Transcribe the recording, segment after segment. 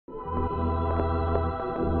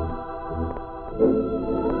Boom.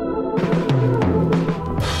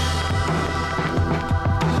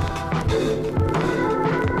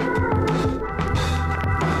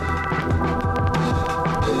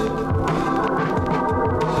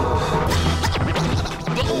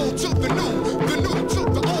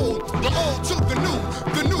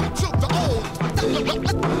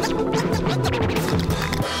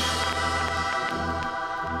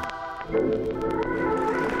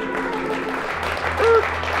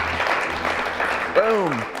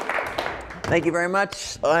 Thank you very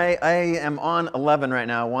much. I am on 11 right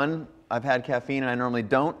now. 1, I've had caffeine and I normally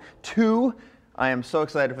don't. 2, I am so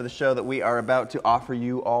excited for the show that we are about to offer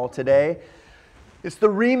you all today. It's the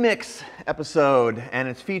remix episode, and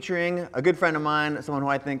it's featuring a good friend of mine, someone who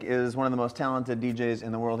I think is one of the most talented DJs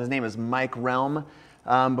in the world. His name is Mike Relm.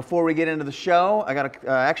 Before we get into the show, I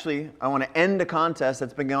want to end a contest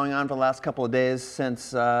that's been going on for the last couple of days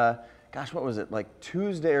since, gosh, what was it, like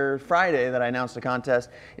Tuesday or Friday that I announced a contest.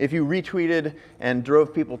 If you retweeted and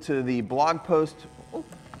drove people to the blog post, oh,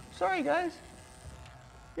 sorry guys,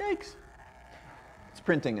 yikes. It's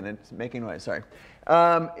printing and it's making noise, sorry.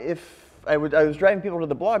 I was driving people to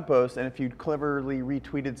the blog post, and if you cleverly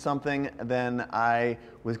retweeted something, then I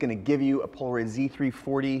was going to give you a Polaroid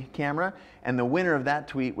Z340 camera, and the winner of that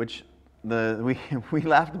tweet, which we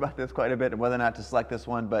laughed about this quite a bit, whether or not to select this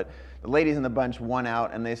one, but the ladies in the bunch won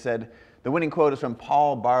out, and they said, the winning quote is from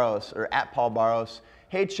Paul Barros, or at Paul Barros.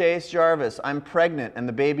 Hey Chase Jarvis, I'm pregnant and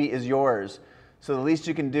the baby is yours. So the least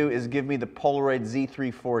you can do is give me the Polaroid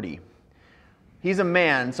Z340. He's a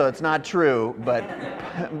man, so it's not true,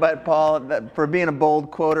 but Paul, for being a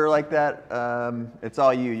bold quoter like that, it's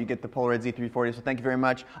all you. You get the Polaroid Z340, so thank you very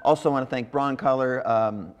much. Also want to thank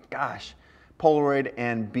Broncolor, Polaroid,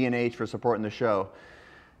 and B&H for supporting the show.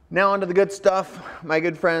 Now on to the good stuff, my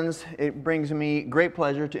good friends. It brings me great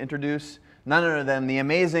pleasure to introduce none other than the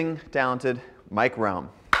amazing, talented Mike Relm.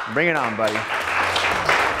 Bring it on, buddy.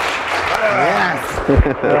 Yes.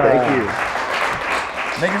 Thank you.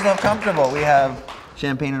 Make yourself comfortable. We have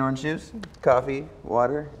champagne and orange juice, coffee,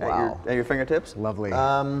 water at your fingertips. Lovely.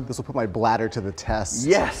 This will put my bladder to the test.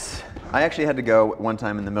 Yes. I actually had to go one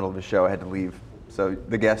time in the middle of the show. I had to leave. So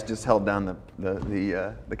the guest just held down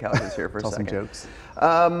the couches here for a second. Tell some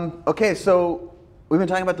jokes. Okay, so we've been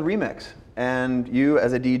talking about the remix. And you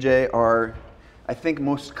as a DJ are, I think,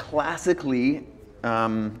 most classically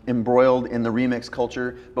embroiled in the remix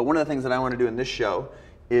culture. But one of the things that I want to do in this show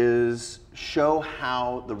is show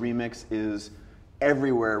how the remix is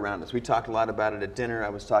everywhere around us. We talked a lot about it at dinner. I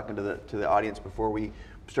was talking to the audience before we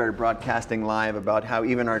started broadcasting live about how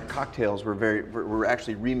even our cocktails were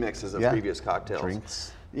actually remixes of previous cocktails.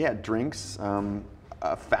 Drinks. Yeah, drinks,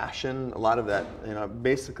 fashion, a lot of that. You know,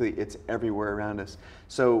 basically it's everywhere around us.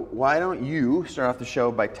 So why don't you start off the show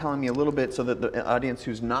by telling me a little bit so that the audience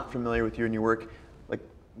who's not familiar with you and your work, like,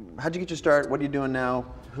 how'd you get your start? What are you doing now?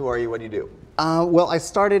 Who are you? What do you do? Well, I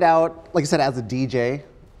started out, like I said, as a DJ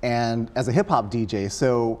and as a hip hop DJ.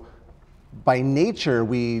 So by nature,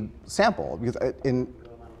 we sample. Because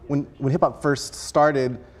when hip hop first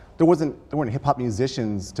started, there weren't hip hop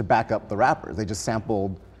musicians to back up the rappers. They just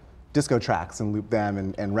sampled disco tracks and looped them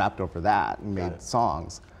and rapped over that and made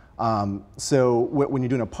songs. So when you're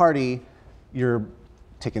doing a party, you're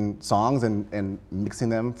taking songs and mixing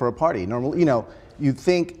them for a party. Normally, you know, you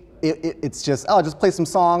think it's just, oh, just play some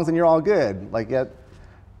songs and you're all good. Like,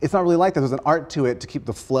 it's not really like that. There's an art to it to keep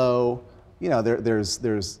the flow. You know, there's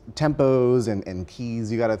tempos and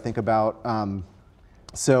keys you got to think about.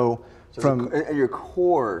 So from at your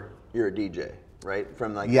core, you're a DJ, right?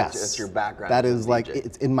 From like, yes, it's your background. That is like,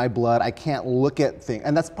 it's in my blood. I can't look at things,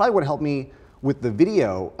 and that's probably what helped me with the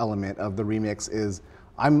video element of the remix. Is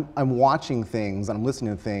I'm watching things and I'm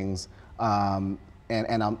listening to things. And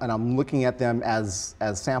I'm looking at them as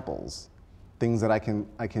samples, things that I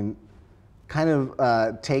can kind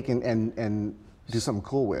of take and do something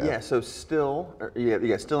cool with. Yeah. So you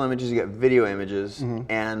got still images, you got video images,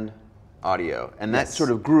 and audio, and that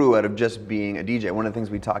sort of grew out of just being a DJ. One of the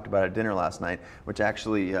things we talked about at dinner last night, which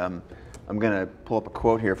actually I'm going to pull up a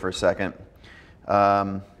quote here for a second.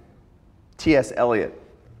 T.S. Eliot,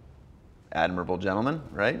 admirable gentleman,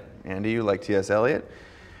 right? Andy, you like T.S. Eliot?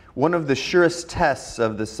 One of the surest tests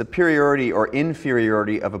of the superiority or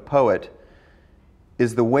inferiority of a poet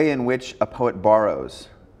is the way in which a poet borrows.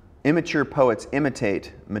 Immature poets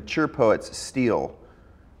imitate, mature poets steal.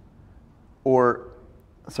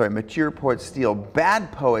 Mature poets steal.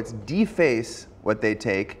 Bad poets deface what they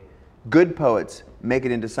take. Good poets make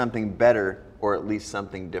it into something better, or at least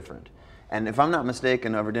something different. And if I'm not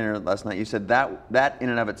mistaken, over dinner last night, you said that in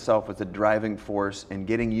and of itself was the driving force in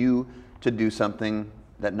getting you to do something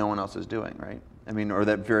that no one else is doing, right? I mean, or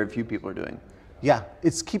that very few people are doing. Yeah,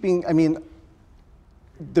 it's keeping. I mean,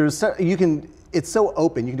 it's so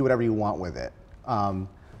open. You can do whatever you want with it.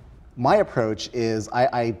 My approach is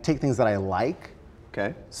I take things that I like.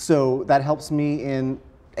 Okay. So that helps me in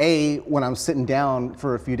when I'm sitting down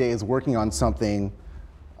for a few days working on something,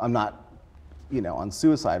 I'm not, on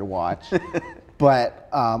suicide watch. But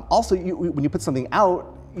also, when you put something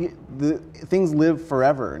out, the things live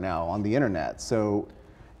forever now on the internet. So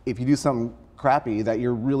if you do something crappy that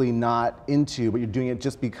you're really not into, but you're doing it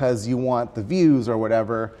just because you want the views or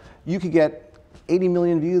whatever, you could get 80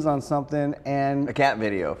 million views on something and a cat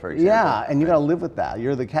video, for example. Yeah, and you gotta live with that.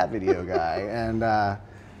 You're the cat video guy, and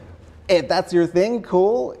if that's your thing,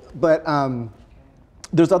 cool. But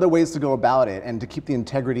there's other ways to go about it, and to keep the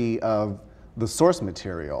integrity of the source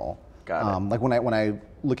material. Got it. Like when I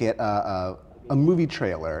look at a movie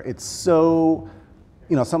trailer, it's so,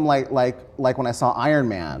 something like when I saw Iron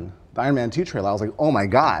Man, the Iron Man 2 trailer, I was like, oh my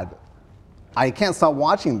God, I can't stop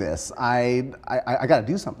watching this. I got to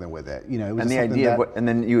do something with it. It was and the idea, and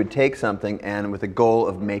then you would take something and with the goal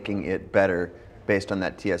of making it better based on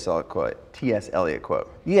that T.S. Eliot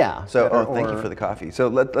quote. Yeah. So, thank you for the coffee. So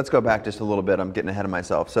let's go back just a little bit. I'm getting ahead of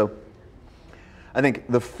myself. So I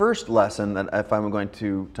think the first lesson that if I'm going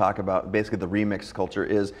to talk about basically the remix culture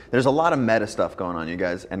is there's a lot of meta stuff going on, you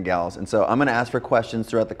guys and gals. And so I'm going to ask for questions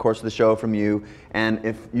throughout the course of the show from you. And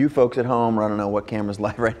if you folks at home, or I don't know what camera's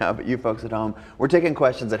live right now, but you folks at home, we're taking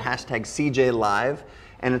questions at #CJLive.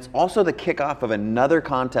 And it's also the kickoff of another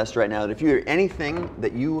contest right now that if you hear anything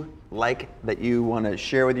that you like, that you want to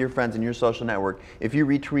share with your friends in your social network, if you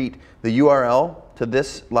retweet the URL to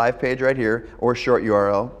this live page right here, or short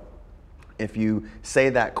URL, if you say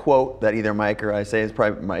that quote that either Mike or I say, is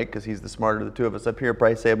probably Mike, because he's the smarter of the two of us up here,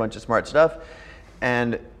 probably say a bunch of smart stuff,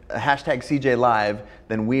 and #CJLive,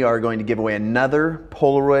 then we are going to give away another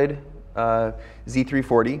Polaroid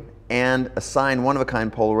Z340 and a signed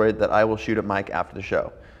one-of-a-kind Polaroid that I will shoot at Mike after the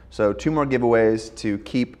show. So 2 more giveaways to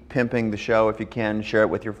keep pimping the show if you can. Share it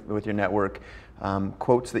with your network.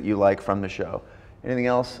 Quotes that you like from the show. Anything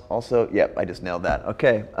else? Also, yep, I just nailed that.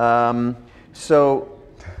 Okay,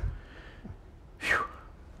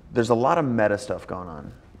 there's a lot of meta stuff going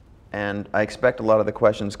on, and I expect a lot of the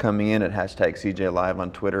questions coming in at #CJLive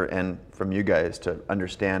on Twitter and from you guys to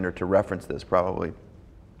understand or to reference this probably.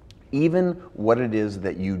 Even what it is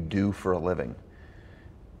that you do for a living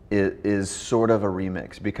is sort of a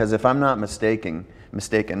remix, because if I'm not mistaken,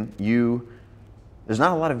 there's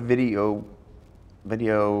not a lot of video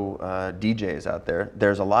DJs out there.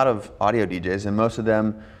 There's a lot of audio DJs, and most of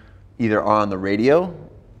them either are on the radio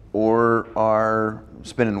or are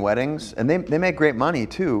spinning weddings, and they make great money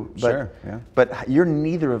too. But, sure, yeah. But you're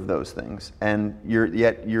neither of those things, and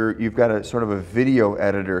you've got a sort of a video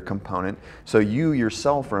editor component. So you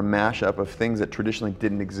yourself are a mashup of things that traditionally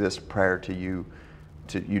didn't exist prior to you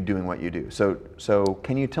doing what you do. So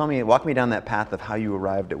can you walk me down that path of how you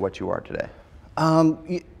arrived at what you are today?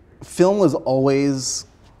 Film was always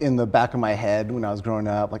in the back of my head when I was growing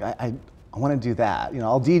up. Like I want to do that.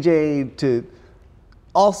 I'll DJ to.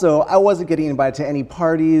 Also, I wasn't getting invited to any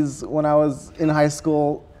parties when I was in high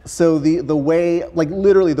school. So the way, like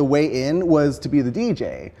literally the way in was to be the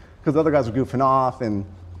DJ, because the other guys were goofing off and,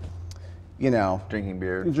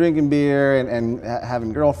 drinking beer and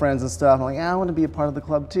having girlfriends and stuff. I'm like, I want to be a part of the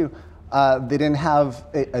club too. They didn't have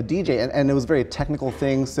a DJ, and it was a very technical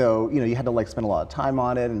thing. So you had to like spend a lot of time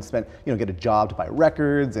on it and get a job to buy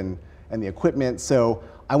records and the equipment. So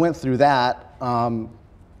I went through that.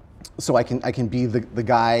 So I can be the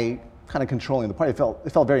guy kind of controlling the party.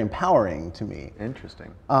 It felt very empowering to me.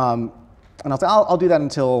 Interesting. And I was like, I'll do that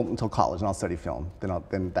until college, and I'll study film.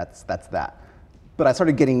 Then that's that. But I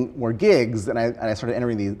started getting more gigs, and I started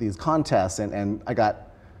entering these contests, and I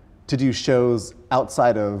got to do shows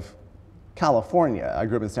outside of California. I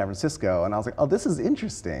grew up in San Francisco, and I was like, oh, this is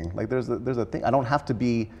interesting. Like there's a thing. I don't have to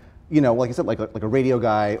be, like you said, like a radio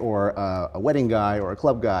guy or a wedding guy or a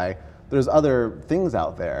club guy. There's other things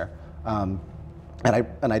out there, and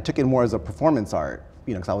I took it more as a performance art,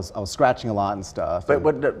 because I was scratching a lot and stuff. But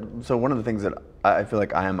so one of the things that I feel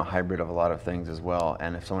like I am a hybrid of a lot of things as well.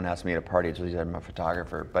 And if someone asks me at a party, it's usually I'm a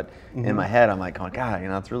photographer. But in my head, I'm like, oh God,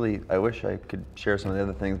 it's really. I wish I could share some of the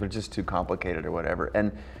other things, but it's just too complicated or whatever.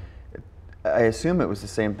 And I assume it was the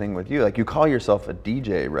same thing with you. Like you call yourself a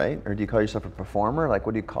DJ, right? Or do you call yourself a performer? Like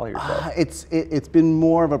what do you call yourself? It's been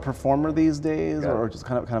more of a performer these days, or just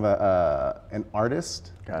kind of an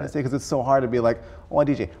artist. Got it. Because it's so hard to be like, oh, I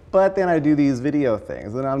DJ, but then I do these video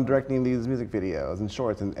things, and I'm directing these music videos and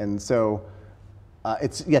shorts, and so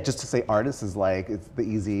It's just to say artist is like it's the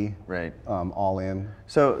easy, right, all in.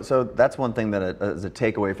 So that's one thing that is a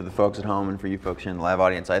takeaway for the folks at home and for you folks in the live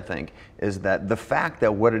audience, I think, is that the fact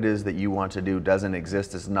that what it is that you want to do doesn't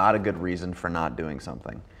exist is not a good reason for not doing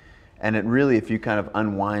something. And it really, if you kind of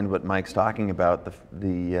unwind what Mike's talking about,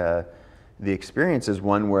 the experience is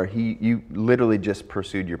one where you literally just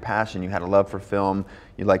pursued your passion. You had a love for film,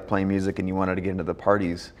 you liked playing music, and you wanted to get into the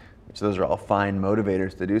parties, which those are all fine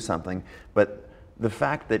motivators to do something. But the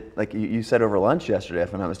fact that, like you said over lunch yesterday,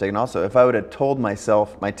 if I'm not mistaken also, if I would have told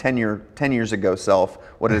myself, my 10 years ago self,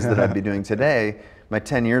 what it is that I'd be doing today, my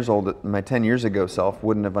 10 years ago self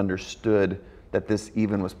wouldn't have understood that this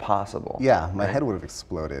even was possible. Yeah, my head would have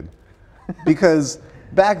exploded. Because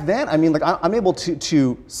back then, I mean, like I'm able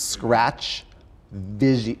to scratch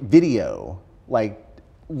video, like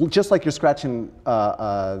just like you're scratching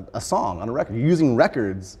a song on a record. You're using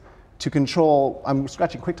records to control. I'm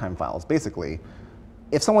scratching QuickTime files, basically.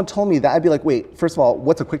 If someone told me that, I'd be like, wait, first of all,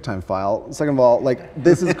 what's a QuickTime file? Second of all, like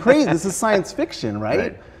this is crazy. This is science fiction,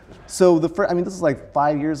 right? So I mean, this is like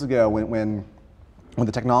 5 years ago when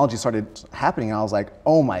the technology started happening, and I was like,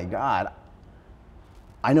 oh my God.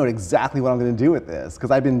 I know exactly what I'm going to do with this,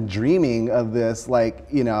 because I've been dreaming of this, like,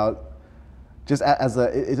 you know, just as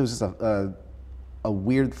it was just a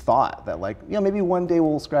weird thought that, like, you know, maybe one day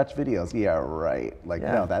we'll scratch videos. Yeah, right. Like,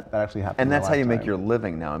 no, that actually happened. And that's how you make your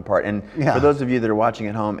living now, in part. And for those of you that are watching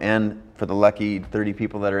at home, and for the lucky 30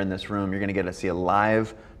 people that are in this room, you're going to get to see a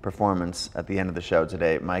live performance at the end of the show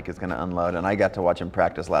today. Mike is going to unload, and I got to watch him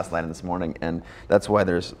practice last night and this morning, and that's why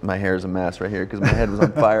my hair is a mess right here, because my head was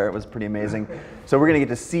on fire. It was pretty amazing. So we're going to get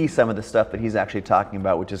to see some of the stuff that he's actually talking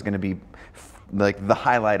about, which is going to be like the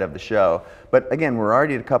highlight of the show. But again, we're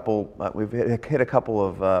already at a couple, we've hit a couple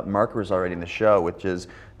of markers already in the show, which is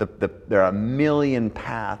there are a million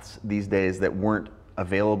paths these days that weren't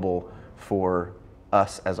available for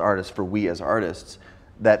us as artists, for we as artists,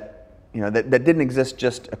 that that didn't exist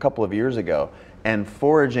just a couple of years ago. And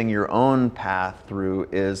foraging your own path through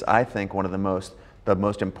is, I think, one of the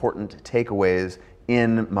most important takeaways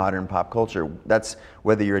in modern pop culture. That's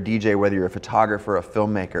whether you're a DJ, whether you're a photographer, a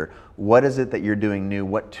filmmaker. What is it that you're doing new?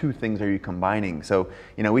 What two things are you combining? So,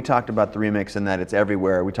 we talked about the remix and that it's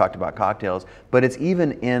everywhere. We talked about cocktails, but it's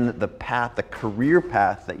even in the path, the career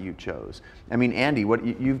path that you chose. I mean, Andy, what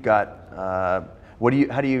you've got.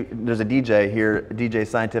 There's a DJ here, DJ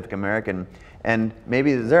Scientific American, and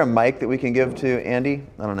maybe, is there a mic that we can give to Andy?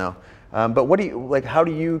 I don't know. But what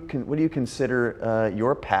do you consider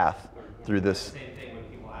your path through this? Same thing when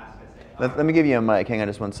people ask us. Let me give you a mic. Hang on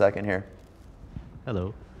just 1 second here.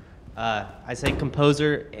 Hello. I say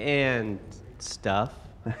composer and stuff.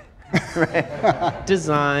 Right.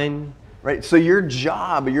 Design. Right. So your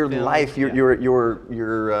job, your life,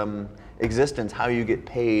 your existence, how you get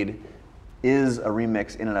paid, is a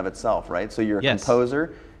remix in and of itself, right? So you're a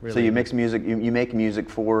composer, really. So you mix music, you make music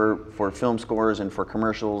for film scores and for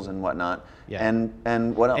commercials and whatnot. Yeah.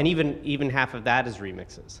 And what else? And even half of that is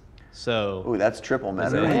remixes. So. Ooh, that's triple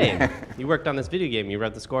meta. Hey, you worked on this video game, you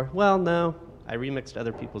wrote the score? Well, no, I remixed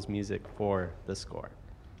other people's music for the score.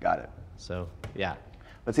 Got it. So, yeah.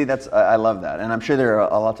 But see, I love that, and I'm sure there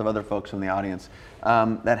are lots of other folks from the audience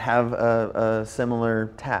that have a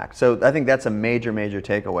similar tack. So I think that's a major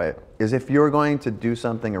takeaway, is if you're going to do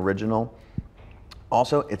something original,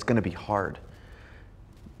 also, it's going to be hard.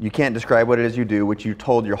 You can't describe what it is you do, which you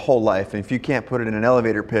told your whole life, and if you can't put it in an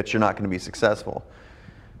elevator pitch, you're not going to be successful.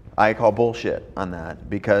 I call bullshit on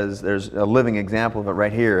that, because there's a living example of it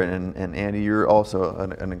right here, and Andy, you're also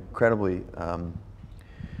an incredibly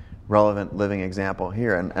relevant living example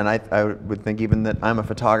here. And I would think even that I'm a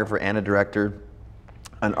photographer and a director,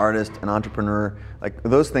 an artist, an entrepreneur, like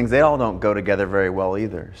those things, they all don't go together very well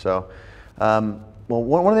either. So, well,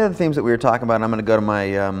 one of the other themes that we were talking about, and I'm going to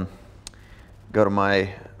go to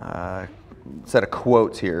my set of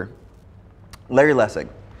quotes here. Larry Lessig.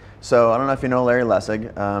 So I don't know if you know Larry Lessig.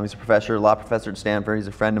 He's a professor, law professor at Stanford. He's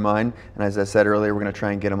a friend of mine, and as I said earlier, we're going to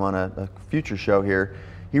try and get him on a future show here.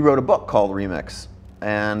 He wrote a book called Remix.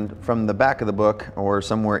 And from the back of the book, or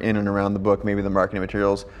somewhere in and around the book, maybe the marketing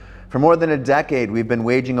materials, for more than a decade, we've been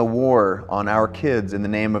waging a war on our kids in the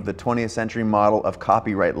name of the 20th century model of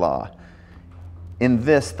copyright law. In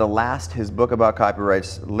this, the last, his book about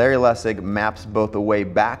copyrights, Larry Lessig maps both the way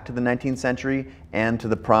back to the 19th century and to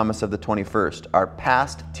the promise of the 21st. Our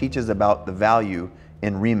past teaches about the value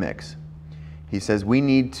in remix. He says we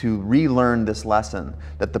need to relearn this lesson,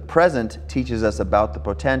 that the present teaches us about the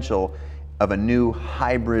potential of a new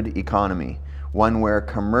hybrid economy, one where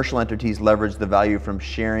commercial entities leverage the value from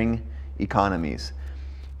sharing economies.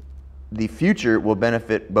 the future will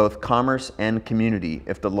benefit both commerce and community.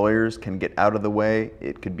 If the lawyers can get out of the way,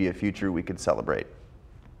 it could be a future we could celebrate.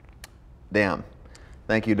 Damn.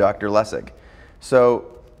 Thank you, Dr. Lessig.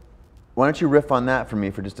 So why don't you riff on that for me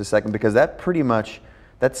for just a second, because that pretty much,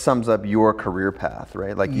 that sums up your career path,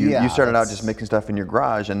 right? Like you started out just making stuff in your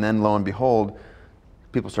garage, and then lo and behold,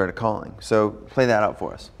 people started calling. So play that out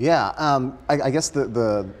for us. Yeah, I guess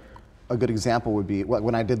a good example would be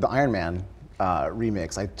when I did the Iron Man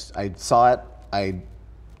remix. I saw it, I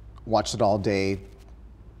watched it all day,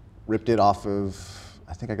 ripped it off of,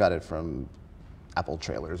 I think I got it from Apple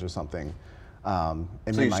Trailers or something, and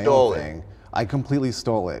so made you my stole own it. thing. I completely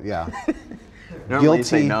stole it, yeah. Normally you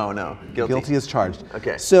say no, guilty. Guilty as charged.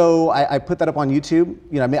 Okay. So I put that up on YouTube.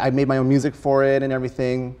 You know, I made my own music for it and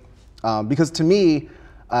everything, because to me,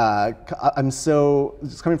 I'm so,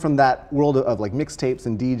 just coming from that world of like mixtapes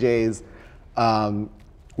and DJs,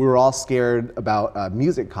 we were all scared about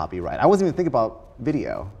music copyright. I wasn't even thinking about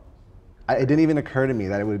video. It didn't even occur to me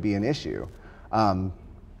that it would be an issue.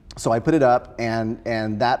 So I put it up,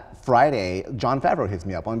 and that Friday, Jon Favreau hits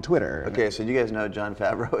me up on Twitter. Okay, so you guys know who Jon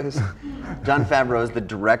Favreau is? Jon Favreau is the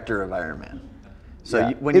director of Iron Man. So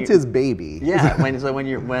yeah, it's his baby. Yeah, when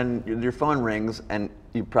your phone rings, and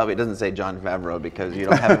you probably, it doesn't say Jon Favreau because you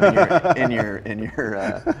don't have him in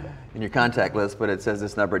your contact list, but it says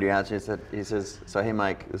this number. Do you answer? He says, "So hey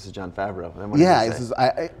Mike, this is Jon Favreau." Then what does he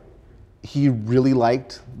say? He really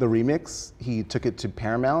liked the remix. He took it to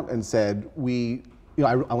Paramount and said,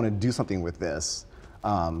 I want to do something with this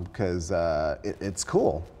because it's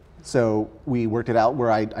cool. So we worked it out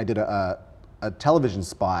where I did a television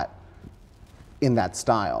spot in that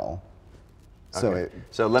style. Okay.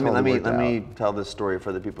 So let me tell this story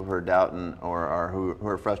for the people who are doubting or who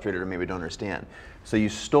are frustrated or maybe don't understand. So you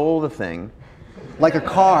stole the thing. Like a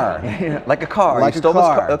car. Like a car. Like you stole a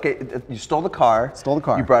car. Okay, you stole the car. Stole the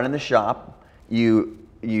car. You brought it in the shop. You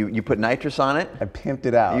put nitrous on it. I pimped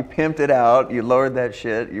it out. You pimped it out. You lowered that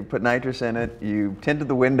shit. You put nitrous in it. You tinted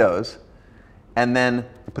the windows, and then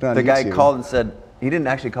the guy called and said he didn't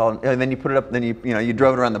actually call. And then you put it up. Then you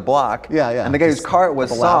drove it around the block. Yeah. And the guy whose car it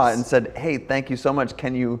was saw it and said, "Hey, thank you so much.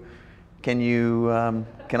 Can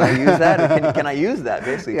I use that? Can I use that?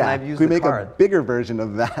 Basically, yeah. can I use Can we the make car? a bigger version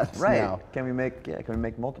of that? Right. Now? Can we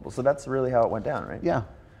make multiple? So that's really how it went down, right? Yeah.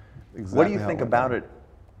 Exactly. What do you think about it?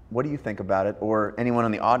 What do you think about it, or anyone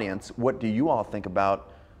in the audience? What do you all think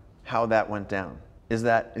about how that went down? Is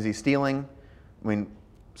he stealing? I mean,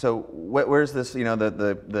 so where's this?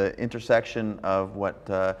 The intersection of what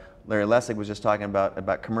Larry Lessig was just talking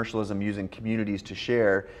about commercialism using communities to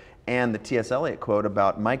share, and the T.S. Eliot quote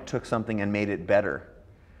about Mike took something and made it better.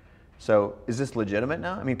 So is this legitimate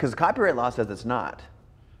now? I mean, because copyright law says it's not.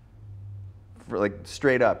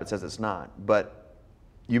 Straight up, it says it's not. But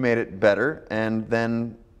you made it better, and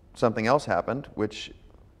then something else happened, which,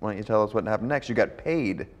 why don't you tell us what happened next? You got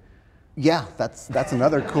paid. Yeah, that's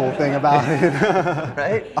another cool thing about it.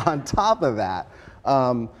 Right? On top of that,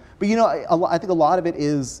 but I think a lot of it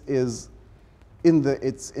is in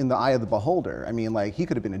the eye of the beholder. I mean, like, he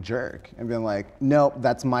could have been a jerk and been like, nope,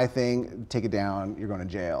 that's my thing. Take it down. You're going to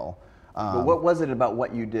jail. But what was it about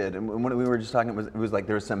what you did? And when we were just talking, it was like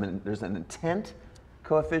there's an intent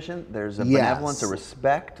coefficient, there's a benevolence, a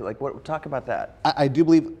respect. Talk about that. I do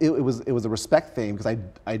believe it was a respect thing, because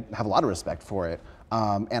I have a lot of respect for it,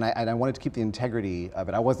 and I wanted to keep the integrity of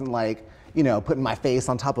it. I wasn't like putting my face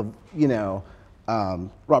on top of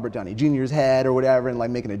Robert Downey Jr.'s head or whatever and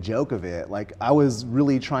like making a joke of it. Like, I was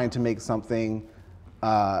really trying to make something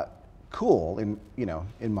cool in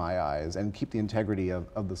my eyes and keep the integrity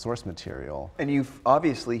of the source material. And he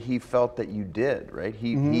felt that you did, right?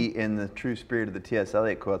 He in the true spirit of the T.S.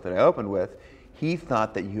 Eliot quote that I opened with, he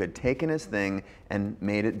thought that you had taken his thing and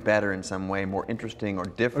made it better in some way, more interesting or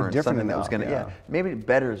different, something that was going to, maybe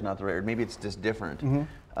better is not the right word, maybe it's just different.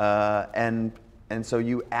 And so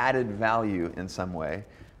you added value in some way,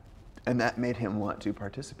 and that made him want to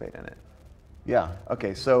participate in it. Yeah.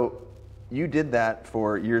 Okay, so you did that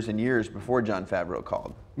for years and years before Jon Favreau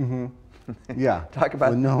called. Yeah. Talk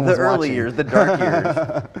about the early years, the dark years.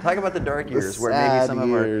 Talk about the dark years where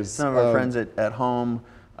maybe some of our friends at home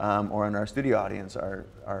or in our studio audience are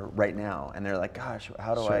right now, and they're like, gosh,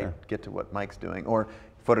 how do I get to what Mike's doing? Or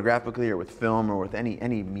photographically, or with film, or with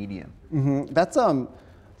any medium.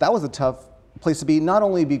 That was a tough place to be, not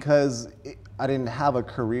only because I didn't have a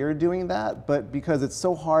career doing that, but because it's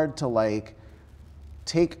so hard to like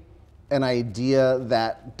take an idea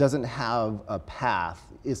that doesn't have a path.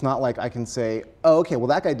 It's not like I can say, oh, okay, well,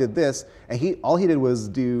 that guy did this, and all he did was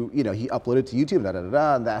do, he uploaded to YouTube,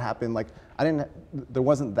 and that happened. Like, there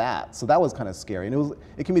wasn't that. So that was kind of scary. And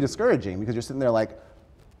it can be discouraging, because you're sitting there like,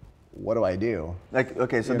 what do I do? Like,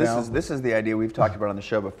 okay, so this is the idea we've talked about on the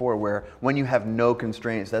show before, where when you have no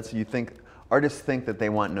constraints, artists think that they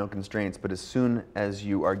want no constraints, but as soon as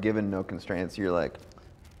you are given no constraints, you're like,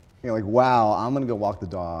 You're like, wow, I'm gonna go walk the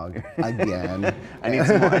dog again. I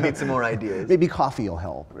need some more ideas. Maybe coffee will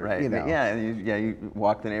help. Right. You know. Yeah. You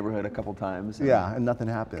walk the neighborhood a couple times. And nothing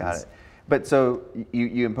happens. Got it. But so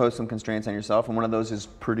you impose some constraints on yourself, and one of those is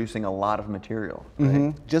producing a lot of material.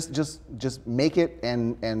 Right? Just make it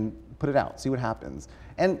and put it out. See what happens.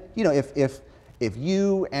 And you know, if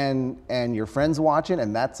you and your friends watch it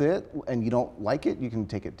and that's it, and you don't like it, you can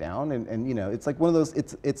take it down. And you know, it's like one of those.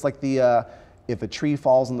 It's like the if a tree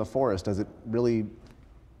falls in the forest, does it really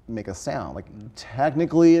make a sound? Like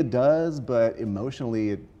technically it does, but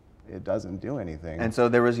emotionally it doesn't do anything. And so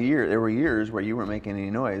there were years where you weren't making any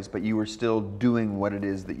noise, but you were still doing what it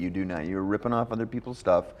is that you do now. You were ripping off other people's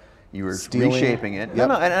stuff. You were reshaping it. Yep,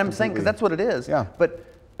 No, and I'm saying because that's what it is. Yeah. But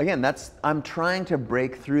again, I'm trying to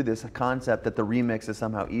break through this concept that the remix is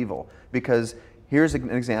somehow evil. Because here's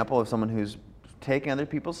an example of someone who's taking other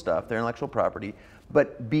people's stuff, their intellectual property,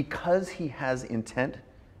 but because he has intent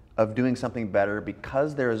of doing something better,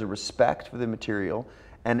 because there is a respect for the material,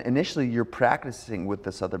 and initially you're practicing with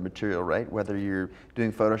this other material, right? Whether you're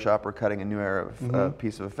doing Photoshop or cutting a new era of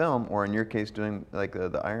piece of a film, or in your case doing like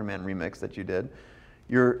the Iron Man remix that you did,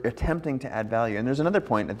 you're attempting to add value. And there's another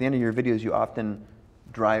point, at the end of your videos you often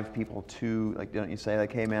drive people to, like, don't you say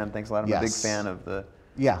like, hey man, thanks a lot, I'm a big fan of the...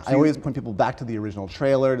 Yeah, I always point people back to the original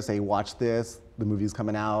trailer to say, watch this, the movie's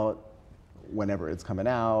coming out, whenever it's coming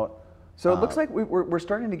out. So it looks like we're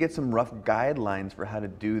starting to get some rough guidelines for how to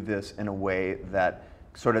do this in a way that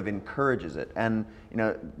sort of encourages it. And you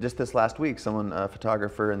know, just this last week, a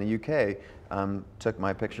photographer in the UK, took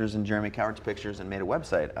my pictures and Jeremy Cowart's pictures and made a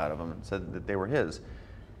website out of them and said that they were his.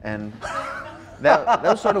 And that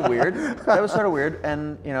was sort of weird. That was sort of weird.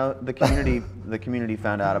 And you know, the community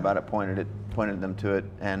found out about it, pointed them to it,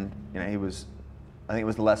 and you know, I think it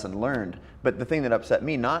was the lesson learned. But the thing that upset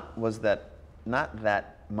me not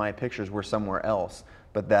that my pictures were somewhere else,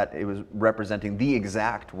 but that it was representing the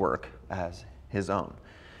exact work as his own.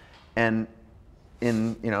 And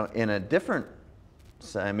in a different,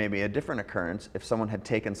 maybe a different occurrence, if someone had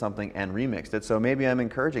taken something and remixed it. So maybe I'm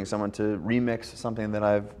encouraging someone to remix something that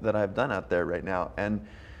I've done out there right now. And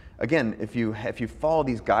again, if you follow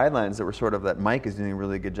these guidelines that Mike is doing a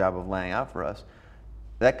really good job of laying out for us,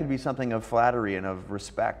 that could be something of flattery and of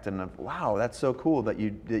respect and of, wow, that's so cool that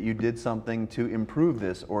you did something to improve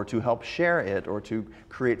this or to help share it or to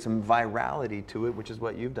create some virality to it, which is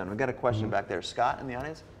what you've done. We've got a question back there. Scott in the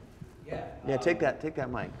audience? Yeah. Yeah, take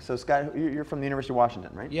that mic. So Scott, you're from the University of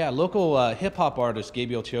Washington, right? Yeah, local hip-hop artist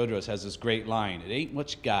Gabriel Chodros has this great line, it ain't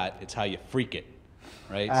what you got, it's how you freak it,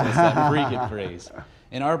 right? So it's that freak it phrase.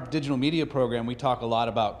 In our digital media program, we talk a lot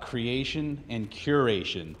about creation and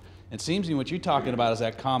curation. It seems to me what you're talking about is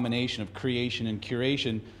that combination of creation and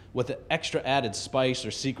curation with the extra added spice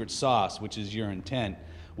or secret sauce, which is your intent.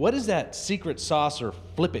 What is that secret sauce or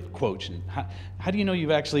flip it quotient? How do you know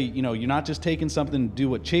you've actually, you're not just taking something to do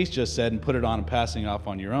what Chase just said and put it on and passing it off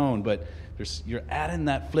on your own, but you're adding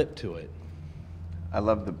that flip to it. I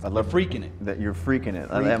love freaking it. That you're freaking it.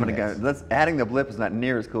 Adding the blip is not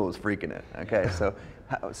near as cool as freaking it. Okay, so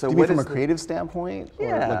do you mean from a creative standpoint?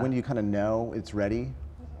 Yeah. Or like when do you kind of know it's ready?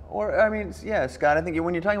 Or, I mean, yeah, Scott, I think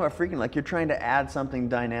when you're talking about freaking, like you're trying to add something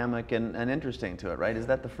dynamic and interesting to it, right? Is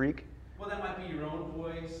that the freak? Well, that might be your own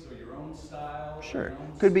voice or your own style. Sure.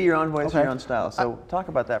 Could be your own voice or your own style. So talk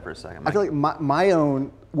about that for a second. I feel like my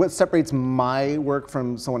own, what separates my work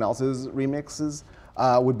from someone else's remixes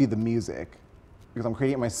would be the music. Because I'm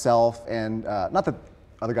creating it myself, and not that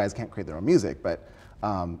other guys can't create their own music, but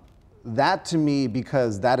that to me,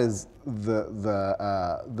 because that is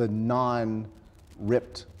the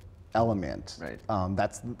non-ripped element. Right.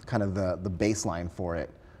 That's kind of the baseline for it.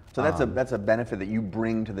 So that's a benefit that you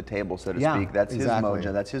bring to the table, so to speak. That's exactly. his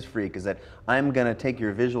mojo, that's his freak, is that I'm going to take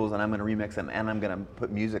your visuals and I'm going to remix them and I'm going to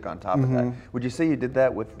put music on top of that. Would you say you did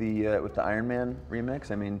that with the Iron Man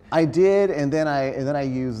remix? I mean, I did, and then I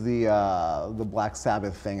used the Black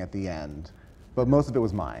Sabbath thing at the end. But most of it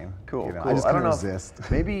was mine. Cool. I just couldn't resist.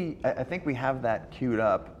 Maybe I think we have that queued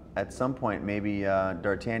up at some point. Maybe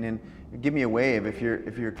D'Artagnan, give me a wave if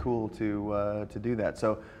you're cool to do that.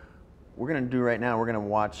 So we're going to do right now. We're going to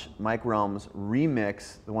watch Mike Relm's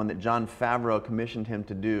remix, the one that Jon Favreau commissioned him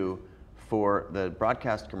to do for the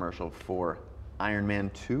broadcast commercial for Iron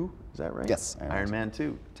Man 2. Is that right? Yes. Iron Man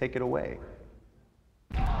 2. Take it away.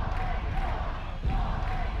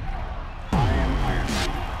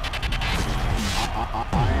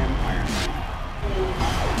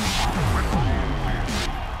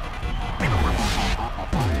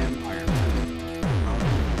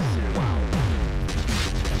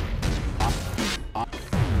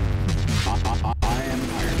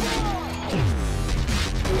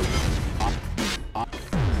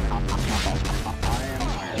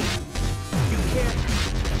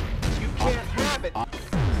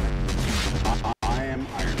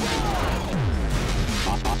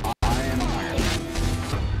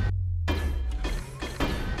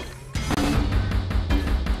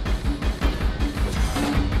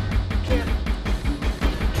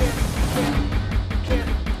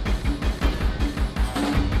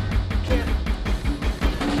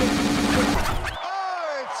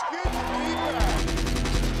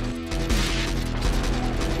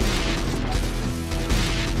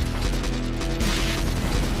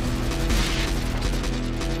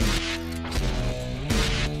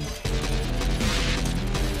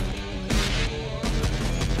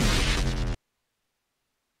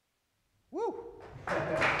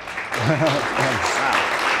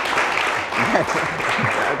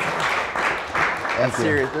 That's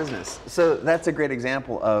serious business. So that's a great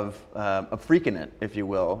example of freaking it, if you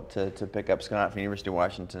will, to pick up Scott from University of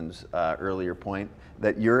Washington's earlier point,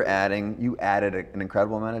 that you added an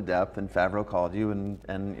incredible amount of depth, and Favreau called you,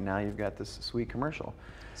 and now you've got this sweet commercial.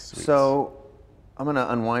 Sweet. So I'm going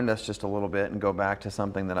to unwind us just a little bit and go back to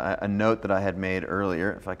something that a note that I had made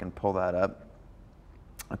earlier, if I can pull that up.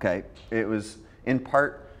 Okay, it was in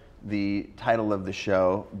part the title of the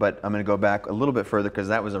show, but I'm going to go back a little bit further because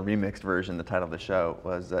that was a remixed version. The title of the show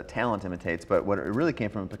was Talent Imitates, but what it really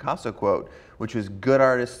came from a Picasso quote, which was good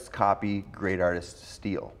artists copy, great artists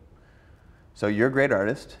steal. So you're a great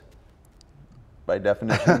artist, by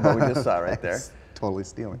definition, what we just saw right there. Totally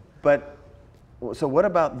stealing. But, so what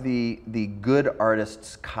about the good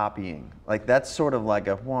artists copying? Like that's sort of like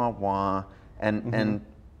a wah-wah,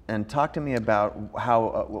 and talk to me about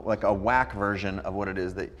how, like a whack version of what it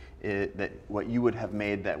is that what you would have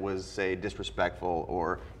made that was, say, disrespectful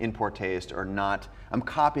or in poor taste or not. I'm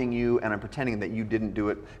copying you and I'm pretending that you didn't do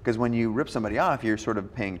it, because when you rip somebody off, you're sort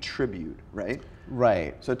of paying tribute, right?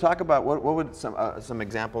 Right. So talk about what would some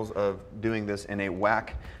examples of doing this in a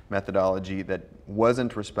whack methodology that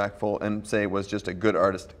wasn't respectful and say was just a good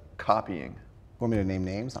artist copying. Want me to name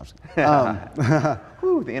names? No,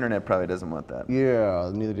 Whew, the internet probably doesn't want that.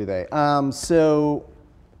 Yeah, neither do they. So,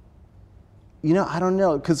 you know, I don't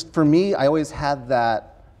know, because for me, I always had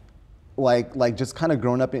that, like just kind of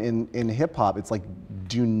growing up in hip hop. It's like,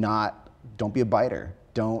 don't be a biter.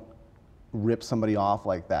 Don't rip somebody off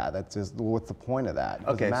like that. That's just, what's the point of that?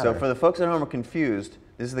 Okay, so for the folks at home who are confused,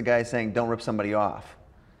 this is the guy saying, don't rip somebody off,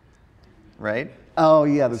 right? Oh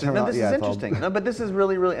yeah, the So, no, this is interesting. No, but this is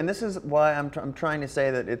really, and this is why I'm trying to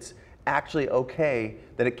say that it's actually okay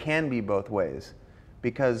that it can be both ways,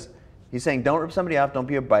 because he's saying don't rip somebody off, don't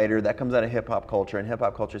be a biter. That comes out of hip hop culture, and hip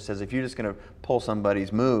hop culture says if you're just going to pull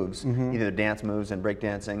somebody's moves, either their dance moves and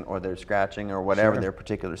breakdancing, or their scratching, or whatever their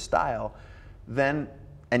particular style, then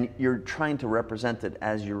and you're trying to represent it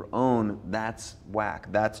as your own, that's whack.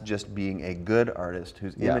 That's just being a good artist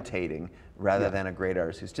who's imitating rather than a great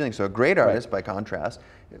artist who's stealing. So a great artist, by contrast,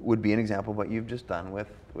 would be an example of what you've just done with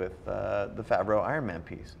the Favreau Iron Man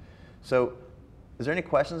piece. So is there any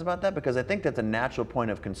questions about that? Because I think that's a natural point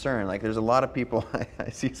of concern. Like there's a lot of people, I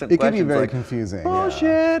see some questions. It can be very like, confusing.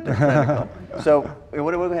 Bullshit. So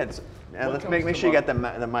what go ahead. Let's make sure you got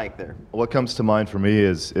the mic there. What comes to mind for me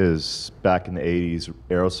is back in the 80s,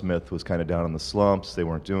 Aerosmith was kind of down in the slumps. They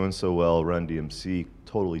weren't doing so well. Run DMC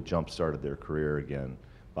totally jump-started their career again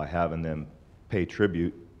by having them pay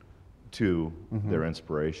tribute to their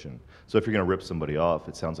inspiration. So if you're going to rip somebody off,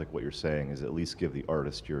 it sounds like what you're saying is at least give the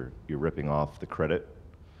artist you're ripping off the credit.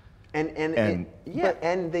 And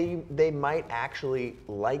they might actually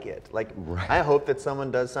like it. Like I hope that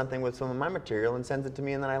someone does something with some of my material and sends it to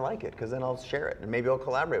me, and then I like it, because then I'll share it and maybe I'll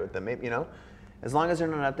collaborate with them. Maybe, you know, as long as they're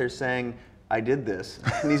not out there saying I did this,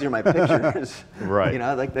 and these are my pictures. Right. You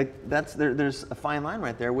know, like that's there's a fine line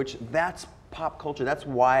right there, which that's pop culture. That's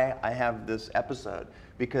why I have this episode,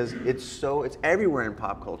 because it's everywhere in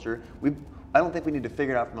pop culture. I don't think we need to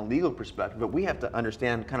figure it out from a legal perspective, but we have to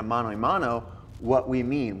understand kind of mano a mano what we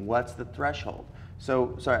mean. What's the threshold?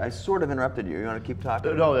 So, sorry, I sort of interrupted you. You want to keep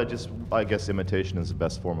talking? No, I guess imitation is the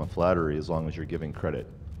best form of flattery as long as you're giving credit.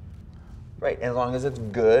 Right, as long as it's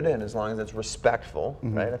good and as long as it's respectful,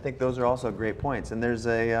 right? I think those are also great points. And there's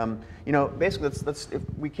a, you know, basically, let's if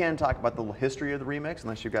we can talk about the history of the remix,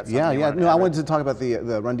 unless you've got something. Yeah, you yeah. want to No, add. I wanted to talk about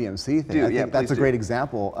the Run DMC thing. I think that's a great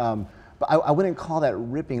example. But I wouldn't call that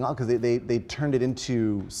ripping off, because they turned it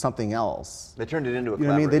into something else. They turned it into a You know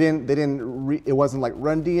what I mean? collaboration. It wasn't like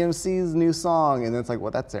Run DMC's new song, and then it's like,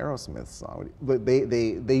 well, that's Aerosmith's song. But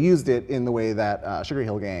they used it in the way that Sugar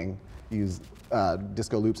Hill Gang used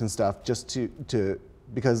disco loops and stuff, just to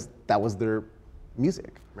because that was their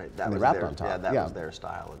music. Right, that and was they rapped their, on top. yeah, that was their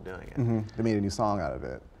style of doing it. They made a new song out of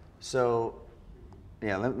it. So,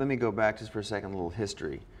 yeah, let me go back just for a second, a little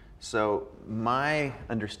history. So my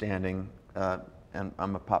understanding, and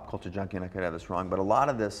I'm a pop culture junkie and I could have this wrong, but a lot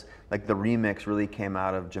of this, like the remix really came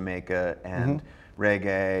out of Jamaica and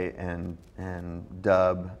reggae and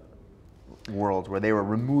dub worlds, where they were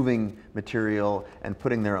removing material and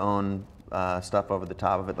putting their own stuff over the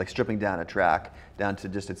top of it, like stripping down a track down to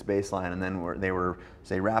just its bass line, and then they were,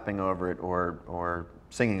 say, rapping over it or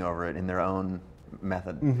singing over it in their own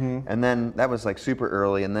method. And then that was like super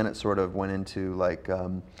early, and then it sort of went into like,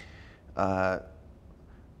 I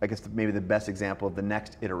guess maybe the best example of the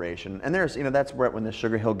next iteration. And there's, you know, that's where when the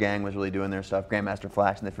Sugar Hill Gang was really doing their stuff, Grandmaster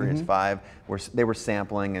Flash and the Furious Five, where they were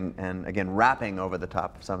sampling and again rapping over the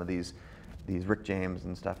top of some of these these Rick James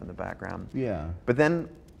and stuff in the background. Yeah. But then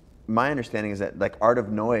my understanding is that like Art of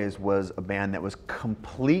Noise was a band that was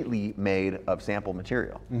completely made of sample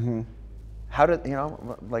material. How did, you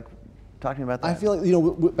know, like, talk to me about that. I feel like, you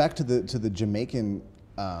know, back to the Jamaican.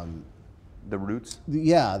 The roots?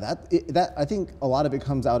 Yeah, that I think a lot of it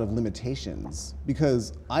comes out of limitations,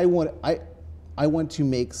 because I want to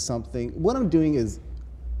make something. What I'm doing is,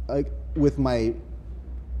 like with my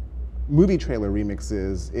movie trailer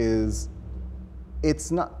remixes, is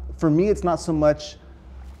it's not, for me, it's not so much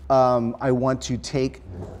I want to take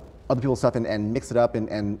other people's stuff and mix it up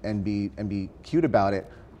and be cute about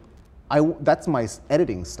it. That's my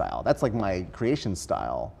editing style. That's like my creation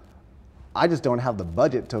style. I just don't have the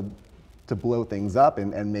budget to blow things up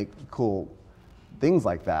and make cool things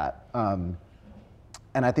like that. And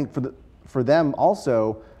I think for them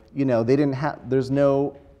also, you know, they didn't have the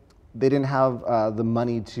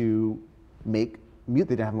money to make music.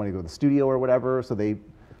 They didn't have money to go to the studio or whatever, so they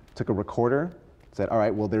took a recorder, said, all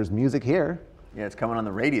right, well, there's music here. Yeah, it's coming on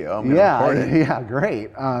the radio. I'm gonna record it. Yeah,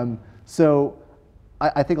 great. So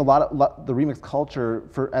I think a lot the remix culture,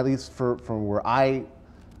 at least from where I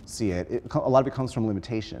see it, a lot of it comes from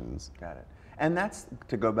limitations. Got it. And that's,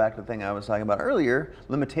 to go back to the thing I was talking about earlier,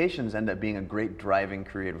 limitations end up being a great driving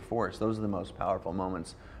creative force. Those are the most powerful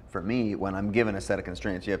moments for me when I'm given a set of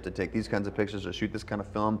constraints. You have to take these kinds of pictures or shoot this kind of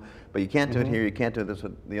film, but you can't do it here, you can't do this,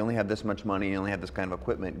 you only have this much money, you only have this kind of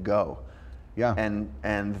equipment, go. Yeah.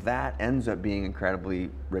 And that ends up being incredibly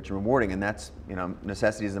rich and rewarding, and that's, you know,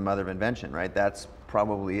 necessity is the mother of invention, right? That's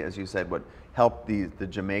probably, as you said, what helped the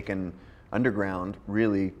Jamaican underground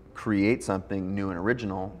really create something new and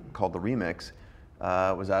original called the remix.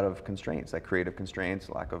 Was out of constraints, like creative constraints,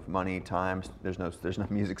 lack of money, time. There's no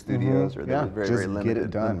music studios, or there's very, very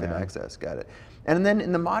limited access. Got it. And then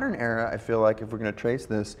in the modern era, I feel like if we're going to trace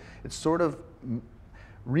this, it's sort of,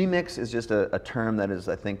 remix is just a term that is,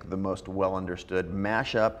 I think, the most well understood.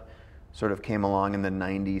 Mashup sort of came along in the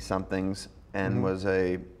 90 somethings and was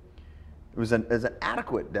an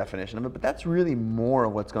adequate definition of it, but that's really more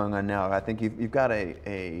of what's going on now. I think you've got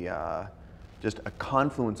just a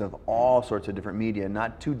confluence of all sorts of different media,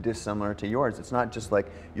 not too dissimilar to yours. It's not just like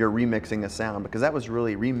you're remixing a sound, because that was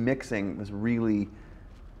really, remixing was really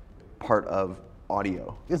part of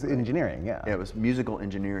audio. It's engineering, yeah. Yeah, it was musical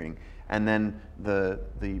engineering. And then the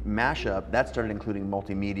mashup, that started including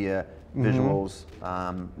multimedia, visuals,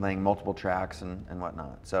 laying multiple tracks and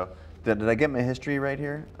whatnot. So did I get my history right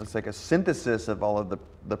here? It's like a synthesis of all of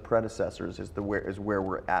the predecessors is where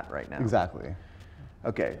we're at right now. Exactly.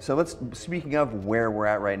 Okay, so speaking of where we're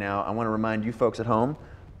at right now, I want to remind you folks at home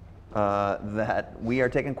that we are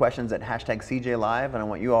taking questions at #CJLive, and I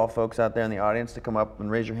want you all folks out there in the audience to come up and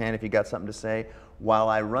raise your hand if you got something to say, while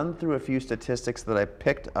I run through a few statistics that I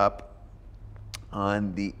picked up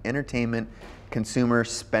on the entertainment consumer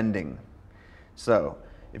spending. So,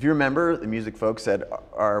 if you remember, the music folks said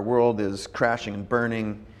our world is crashing and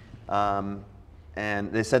burning.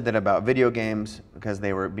 And they said that about video games because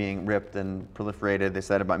they were being ripped and proliferated. They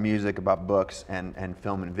said about music, about books, and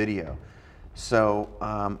film and video. So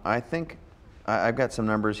I think I've got some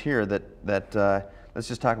numbers here that let's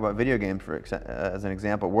just talk about video games as an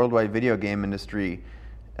example. Worldwide video game industry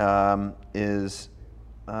is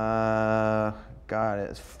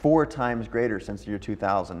it's 4 times greater since the year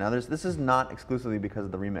 2000. Now this is not exclusively because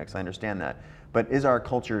of the remix. I understand that, but is our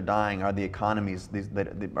culture dying? Are the economies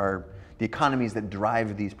the economies that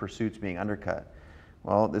drive these pursuits being undercut?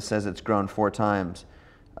 Well, this says it's grown 4 times.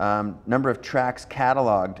 Number of tracks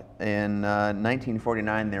cataloged in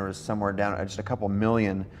 1949, there was somewhere down just a couple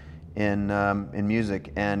million in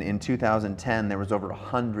music, and in 2010 there was over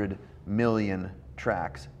 100 million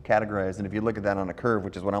tracks categorized. And if you look at that on a curve,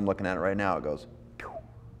 which is what I'm looking at right now, it goes,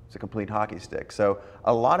 it's a complete hockey stick. So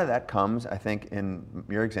a lot of that comes, I think, in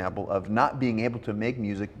your example of not being able to make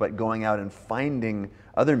music, but going out and finding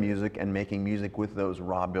other music and making music with those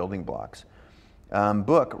raw building blocks.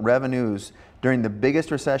 Book revenues. During the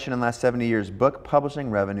biggest recession in the last 70 years, book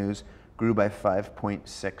publishing revenues grew by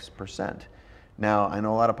 5.6%. Now, I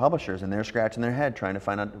know a lot of publishers, and they're scratching their head trying to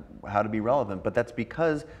find out how to be relevant, but that's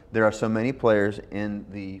because there are so many players in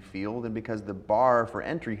the field, and because the bar for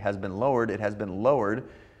entry has been lowered. It has been lowered,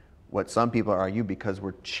 what some people argue, because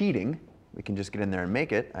we're cheating. We can just get in there and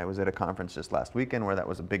make it. I was at a conference just last weekend where that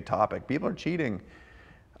was a big topic. People are cheating.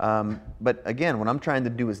 But again, what I'm trying to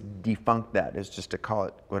do is debunk that, is just to call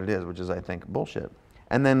it what it is, which is, I think, bullshit.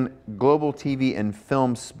 And then global TV and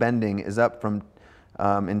film spending is up from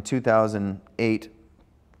in 2008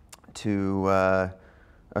 to,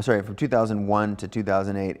 from 2001 to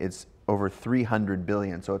 2008, it's over 300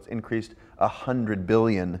 billion. So it's increased 100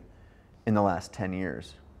 billion in the last 10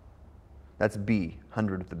 years. That's B,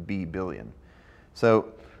 100 with the B, billion.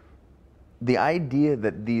 So the idea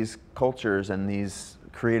that these cultures and these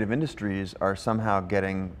creative industries are somehow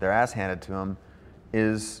getting their ass handed to them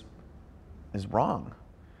is wrong.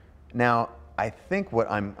 Now, I think what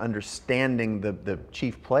I'm understanding the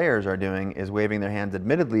chief players are doing is waving their hands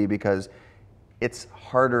admittedly because it's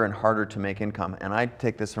harder and harder to make income. And I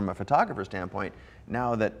take this from a photographer standpoint.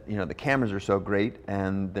 Now that the cameras are so great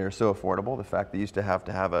and they're so affordable, the fact that you used to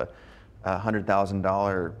have a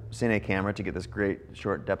 $100,000 Cine camera to get this great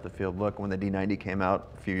short depth of field look when the D90 came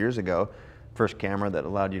out a few years ago, first camera that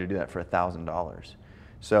allowed you to do that for $1,000.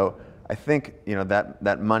 So I think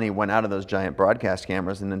that money went out of those giant broadcast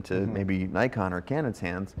cameras and into maybe Nikon or Canon's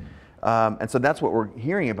hands. And so that's what we're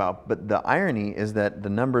hearing about. But the irony is that the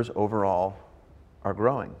numbers overall are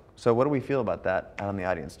growing. So what do we feel about that out in the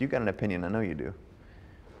audience? You've got an opinion, I know you do.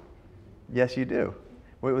 Yes, you do.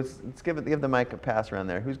 Wait, let's give the mic a pass around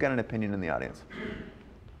there. Who's got an opinion in the audience?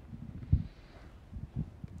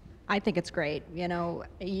 I think it's great.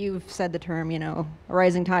 You've said the term, a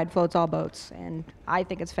rising tide floats all boats, and I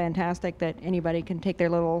think it's fantastic that anybody can take their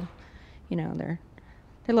little, their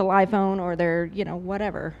little iPhone or their,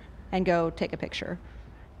 whatever, and go take a picture.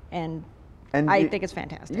 And I think it's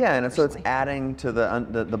fantastic. Yeah, and so it's personally. adding to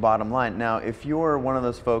the bottom line. Now, if you're one of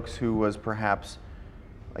those folks who was perhaps,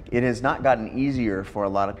 it has not gotten easier for a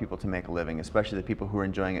lot of people to make a living, especially the people who are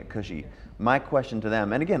enjoying it cushy. My question to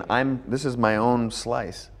them, and again, this is my own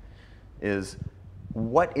slice, is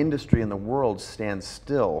what industry in the world stands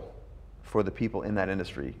still for the people in that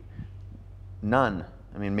industry? None.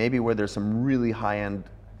 I mean, maybe where there's some really high-end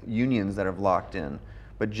unions that have locked in,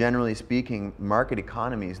 but generally speaking, market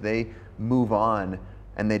economies, they move on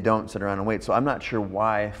and they don't sit around and wait. So I'm not sure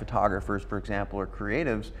why photographers, for example, or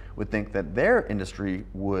creatives would think that their industry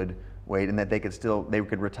would wait and that they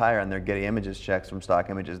could retire on their Getty Images checks from stock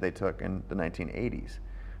images they took in the 1980s.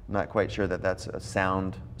 I'm not quite sure that that's a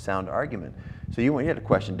sound argument. So you had a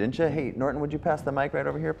question, didn't you? Hey, Norton, would you pass the mic right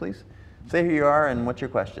over here, please? Say who you are and what's your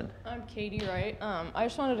question. I'm Katie Wright. I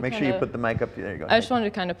just wanted to Make sure you put the mic up. There you go. I just wanted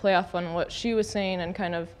to kind of play off on what she was saying and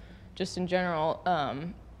kind of just in general,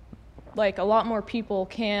 like a lot more people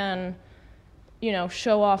can,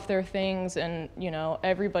 show off their things and,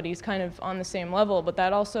 everybody's kind of on the same level, but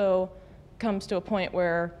that also comes to a point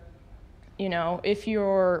where, if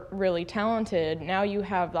you're really talented, now you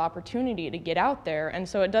have the opportunity to get out there. And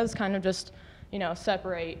so it does kind of just,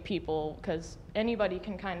 separate people because anybody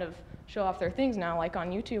can kind of show off their things now, like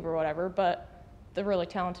on YouTube or whatever, but the really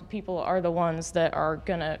talented people are the ones that are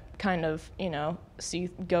gonna kind of,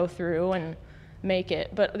 go through and make it.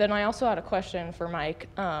 But then I also had a question for Mike.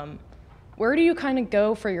 Where do you kind of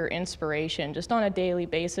go for your inspiration just on a daily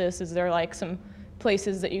basis? Is there like some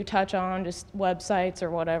places that you touch on, just websites or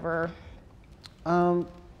whatever?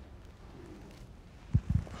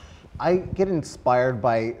 I get inspired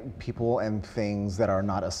by people and things that are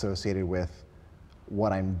not associated with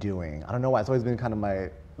what I'm doing. I don't know why, it's always been kind of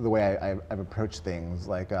the way I've approached things.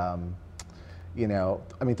 Like, throughout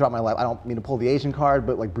my life, I don't mean to pull the Asian card,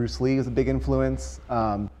 but like Bruce Lee is a big influence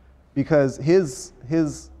because his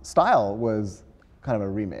style was kind of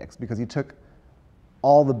a remix because he took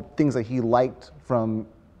all the things that he liked from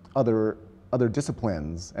other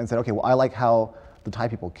disciplines and said, okay, well, I like how the Thai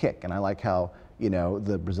people kick, and I like how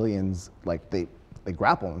the Brazilians they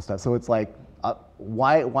grapple and stuff. So it's like,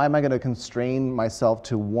 why am I going to constrain myself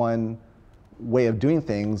to one way of doing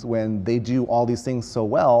things when they do all these things so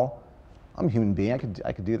well? I'm a human being.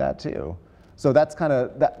 I could do that too. So that's kind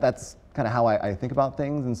of how I think about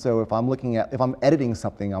things. And so if I'm editing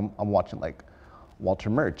something, I'm watching like Walter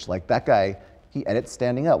Murch, like that guy. He edits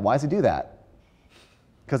standing up. Why does he do that?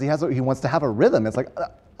 Because he wants to have a rhythm. It's like,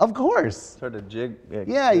 of course. Sort of jig.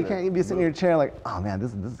 Yeah, you can't be sitting in your chair like, oh man,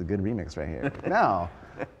 this is a good remix right here. No.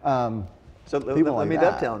 So let me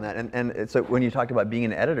dovetail on that. And so when you talked about being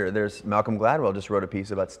an editor, there's Malcolm Gladwell just wrote a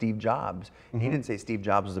piece about Steve Jobs. He didn't say Steve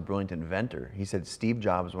Jobs was a brilliant inventor. He said Steve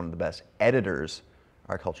Jobs was one of the best editors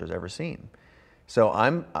our culture's ever seen. So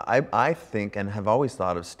I think and have always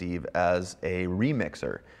thought of Steve as a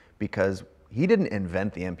remixer because he didn't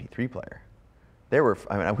invent the MP3 player. We were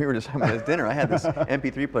just talking about this dinner. I had this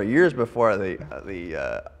MP3 player years before the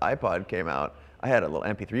iPod came out. I had a little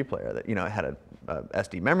MP3 player that had a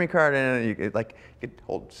SD memory card in it. You could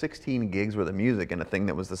hold 16 gigs worth of music in a thing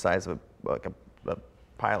that was the size of a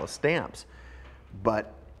pile of stamps.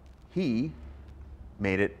 But he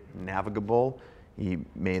made it navigable. He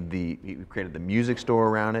created the music store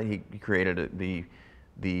around it. He created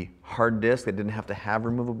the hard disk that didn't have to have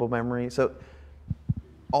removable memory. So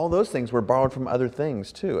all those things were borrowed from other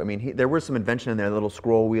things too. I mean, there was some invention in there, a little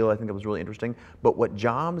scroll wheel. I think it was really interesting. But what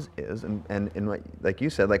Jobs is, and like you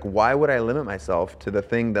said, like why would I limit myself to the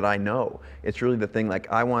thing that I know? It's really the thing. Like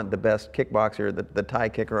I want the best kickboxer, the Thai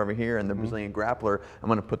kicker over here, and the Brazilian grappler. I'm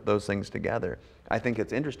going to put those things together. I think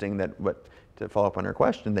it's interesting that to follow up on your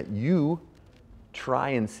question, that you try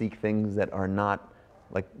and seek things that are not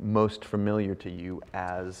like most familiar to you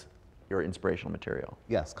as your inspirational material.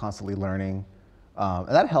 Yes, constantly learning. And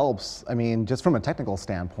that helps. I mean, just from a technical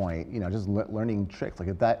standpoint, you know, just learning tricks. Like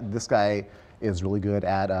if this guy is really good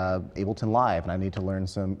at Ableton Live, and I need to learn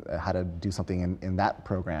how to do something in that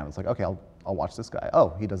program. It's like, okay, I'll watch this guy.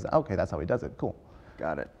 Oh, he does that. Okay, that's how he does it. Cool.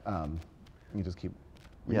 Got it. You just keep.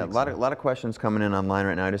 Yeah, a lot of questions coming in online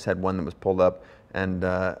right now. I just had one that was pulled up and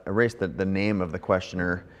erased the name of the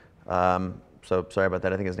questioner. So sorry about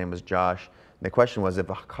that. I think his name was Josh. And the question was,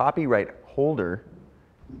 if a copyright holder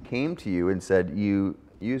came to you and said, you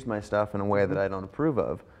used my stuff in a way that I don't approve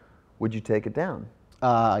of, would you take it down?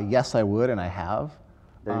 Yes, I would, and I have.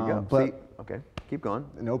 There you go. But see, okay, keep going.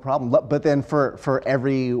 no problem. But then for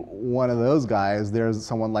every one of those guys, there's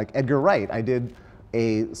someone like Edgar Wright. I did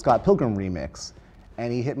a Scott Pilgrim remix,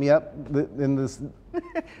 and he hit me up in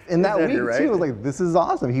that week Edgar Wright? too. It was like, this is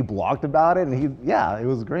awesome. He blogged about it, and it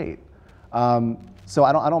was great. So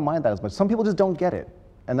I don't mind that as much. Some people just don't get it,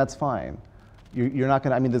 and that's fine. You're not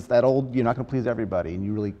gonna. I mean, you're not gonna please everybody, and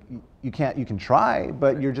you can't. You can try,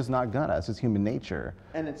 but you're just not gonna. It's just human nature.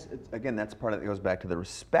 And it's again, that's part of it. Goes back to the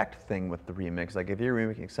respect thing with the remix. Like if you're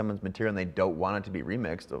remixing someone's material and they don't want it to be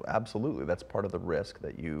remixed, absolutely, that's part of the risk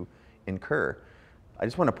that you incur. I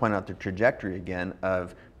just want to point out the trajectory again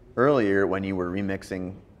of earlier when you were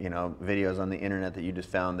remixing, you know, videos on the internet that you just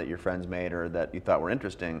found that your friends made or that you thought were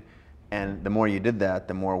interesting, and the more you did that,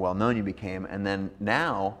 the more well-known you became, and then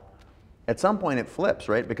now. At some point it flips,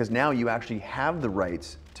 right? Because now you actually have the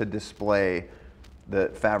rights to display the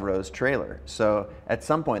Favreau's trailer. So at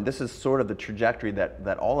some point, this is sort of the trajectory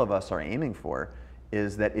that all of us are aiming for,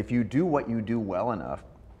 is that if you do what you do well enough,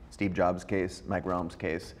 Steve Jobs' case, Mike Relm's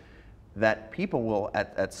case, that people will,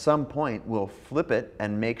 at some point, will flip it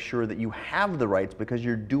and make sure that you have the rights because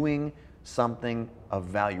you're doing something of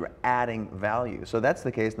value, you're adding value. So that's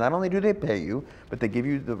the case. Not only do they pay you, but they give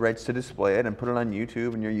you the rights to display it and put it on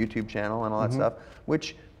YouTube and your YouTube channel and all that stuff,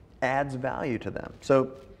 which adds value to them.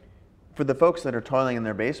 So for the folks that are toiling in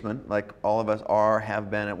their basement, like all of us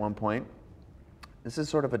have been at one point, this is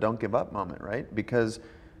sort of a don't give up moment, right? Because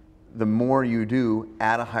the more you do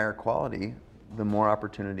at a higher quality, the more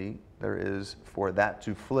opportunity there is for that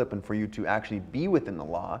to flip and for you to actually be within the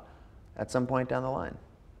law at some point down the line.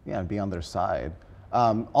 Yeah, and be on their side.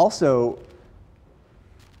 Also,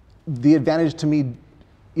 the advantage to me,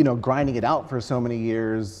 you know, grinding it out for so many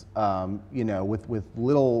years, you know, with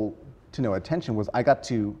little to no attention, was I got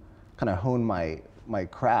to kind of hone my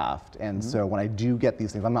craft. And so when I do get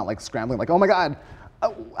these things, I'm not like scrambling, like, oh my God,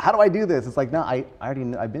 how do I do this? It's like, no, I already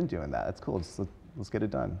know, I've been doing that. It's cool. Let's get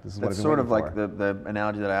it done. This is what I've been sort of waiting like the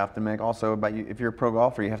analogy that I often make also about you. If you're a pro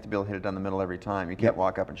golfer, you have to be able to hit it down the middle every time. You can't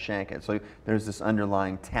walk up and shank it. So there's this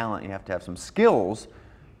underlying talent. You have to have some skills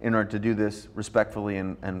in order to do this respectfully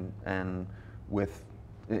and with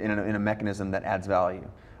in a mechanism that adds value.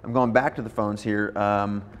 I'm going back to the phones here.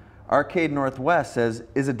 Arcade Northwest says,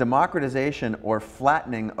 is a democratization or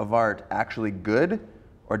flattening of art actually good,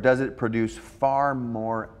 or does it produce far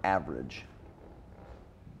more average?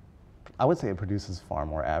 I would say it produces far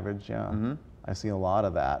more average, yeah. I see a lot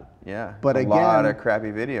of that. Yeah, but a lot of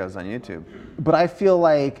crappy videos on YouTube. But I feel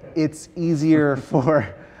like it's easier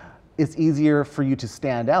for you to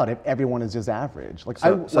stand out if everyone is just average. Like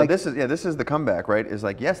so this is the comeback, right? Is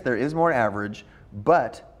like, yes, there is more average,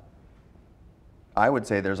 but I would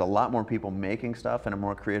say there's a lot more people making stuff, and a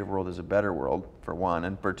more creative world is a better world, for one.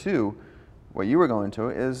 And for two, what you were going to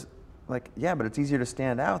is like, yeah, but it's easier to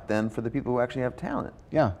stand out than for the people who actually have talent.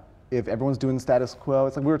 Yeah. If everyone's doing status quo,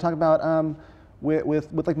 it's like we were talking about with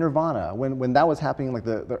like Nirvana, when that was happening, like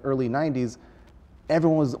the early 90s,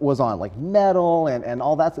 everyone was on like metal and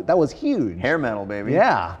all that. That was huge. Hair metal, baby.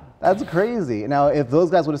 Yeah, that's crazy. Now, if those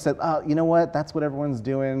guys would have said, oh, you know what, that's what everyone's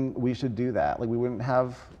doing, we should do that. Like we wouldn't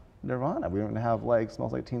have Nirvana. We wouldn't have like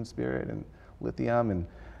Smells Like Teen Spirit and Lithium and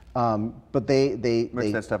but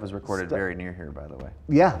Which that stuff is recorded very near here, by the way.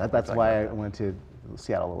 Yeah, that's why I went to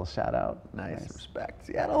Seattle, a little shout out. Nice. Respect,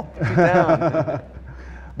 Seattle. Put you down.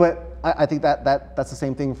 But I think that's the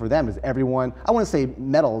same thing for them. Is everyone? I want to say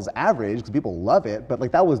metal's average because people love it, but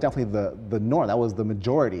like that was definitely the norm. That was the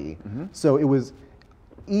majority. So it was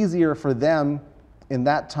easier for them in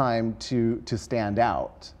that time to stand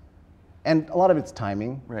out. And a lot of it's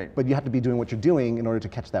timing, Right. but you have to be doing what you're doing in order to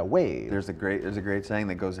catch that wave. There's a great saying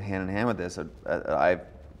that goes hand in hand with this. I've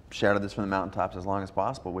shouted this from the mountaintops as long as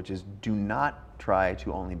possible, which is do not try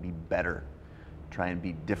to only be better. Try and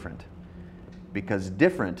be different. Because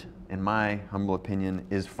different, in my humble opinion,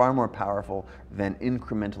 is far more powerful than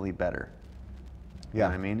incrementally better. You know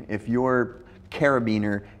what I mean? If your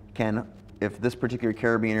carabiner if this particular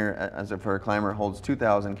carabiner, as for a climber, holds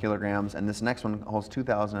 2,000 kilograms and this next one holds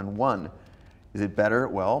 2,001, is it better?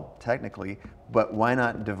 Well, technically, but why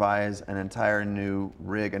not devise an entire new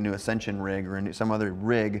rig, a new ascension rig, or some other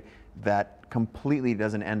rig that completely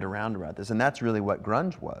doesn't end around about this? And that's really what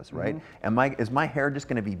grunge was, right? Is my hair just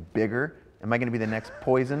going to be bigger? Am I going to be the next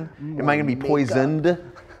Poison? Am I going to be poisoned?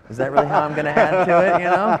 Is that really how I'm going to add to it? You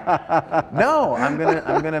know? No, I'm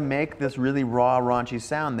gonna make this really raw, raunchy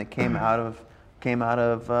sound that came out of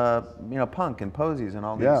you know, punk and posies and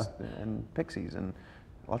all these and Pixies and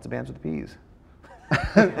lots of bands with P's.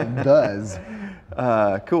 It does.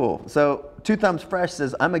 Cool. So Two Thumbs Fresh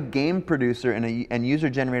says, I'm a game producer and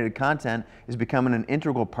user-generated content is becoming an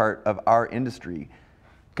integral part of our industry.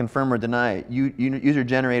 Confirm or deny,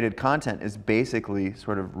 user-generated content is basically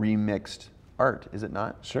sort of remixed art, is it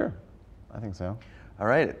not? Sure, I think so. All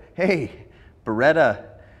right. Hey, Beretta,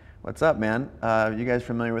 what's up, man? You guys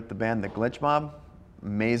familiar with the band The Glitch Mob?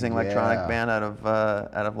 Amazing electronic band out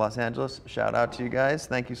of Los Angeles. Shout out to you guys.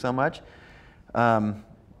 Thank you so much.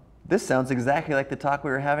 This sounds exactly like the talk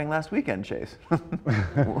we were having last weekend, Chase.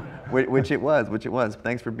 which it was.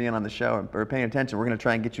 Thanks for being on the show or paying attention. We're going to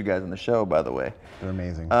try and get you guys on the show, by the way. They're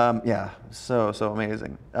amazing. Yeah, so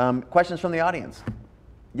amazing. Questions from the audience?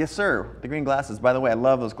 Yes, sir. The green glasses. By the way, I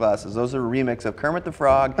love those glasses. Those are a remix of Kermit the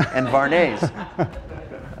Frog and Varnays.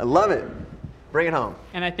 I love it. Bring it home.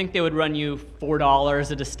 And I think they would run you $4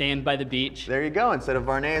 at a stand by the beach. There you go. Instead of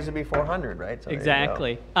Varnays, it'd be 400, right? So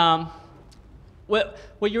exactly. What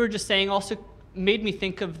you were just saying also made me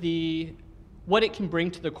think of what it can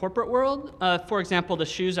bring to the corporate world. For example, the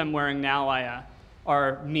shoes I'm wearing now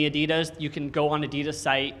are Me Adidas. You can go on Adidas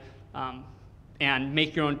site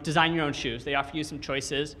and design your own shoes. They offer you some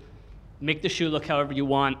choices, make the shoe look however you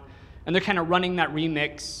want, and they're kind of running that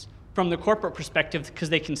remix from the corporate perspective because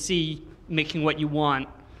they can see making what you want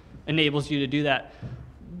enables you to do that.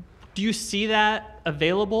 Do you see that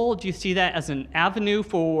available? Do you see that as an avenue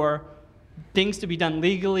for things to be done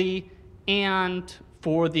legally and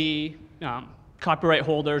for the copyright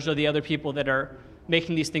holders or the other people that are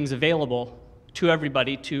making these things available to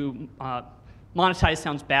everybody to monetize?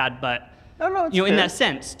 Sounds bad, but in that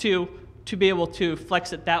sense, to be able to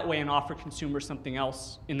flex it that way and offer consumers something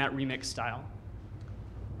else in that remix style.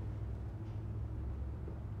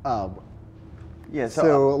 Yeah.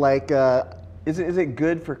 So like, is it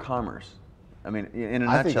good for commerce? I mean, in a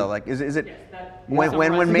I think nutshell, like, is it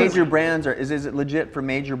when major brands is it legit for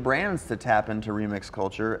major brands to tap into remix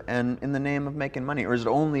culture and in the name of making money, or is it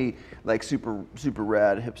only like super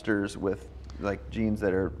rad hipsters with like jeans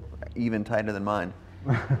that are even tighter than mine?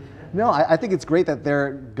 No, I think it's great that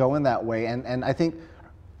they're going that way, and I think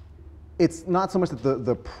it's not so much that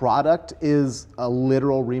the product is a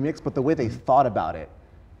literal remix, but the way they thought about it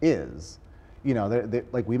is, you know, they're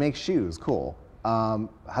like, we make shoes, cool.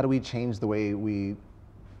 How do we change the way we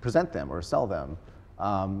present them or sell them?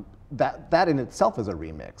 That in itself is a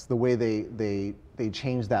remix. The way they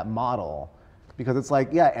change that model, because it's like,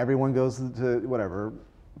 yeah, everyone goes to whatever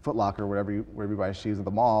Foot Locker, wherever you buy shoes at the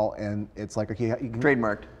mall, and it's like, okay, you can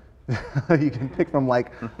Trademarked. you can pick from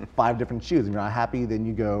like 5 different shoes. If you're not happy, then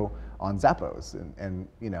you go on Zappos, and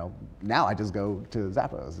you know, now I just go to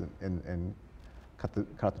Zappos and cut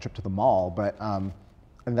out the trip to the mall. But and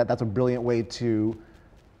that's a brilliant way to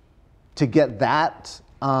get that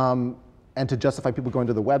and to justify people going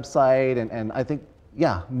to the website, and I think,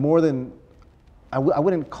 yeah, more than I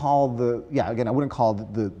wouldn't call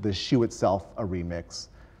the shoe itself a remix.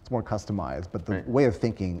 It's more customized, but the way of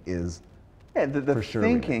thinking is the for sure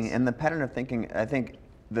thinking remix. and the pattern of thinking. I think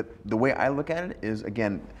the way I look at it is,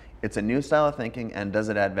 again, it's a new style of thinking, and does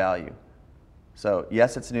it add value? So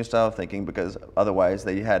yes, it's a new style of thinking, because otherwise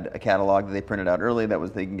they had a catalog that they printed out early that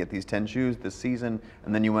was, they can get these 10 shoes this season,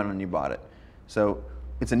 and then you went and you bought it. So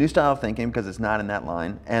it's a new style of thinking because it's not in that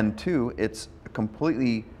line, and 2, it's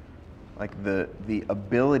completely like the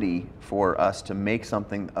ability for us to make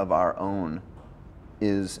something of our own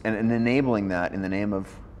is, and enabling that in the name of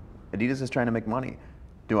Adidas is trying to make money.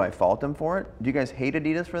 Do I fault them for it? Do you guys hate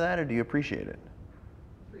Adidas for that, or do you appreciate it?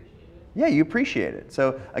 Yeah, you appreciate it.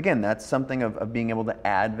 So again, that's something of being able to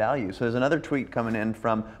add value. So there's another tweet coming in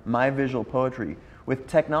from My Visual Poetry. With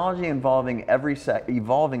technology evolving every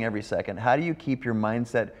second, how do you keep your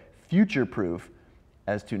mindset future-proof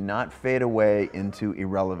as to not fade away into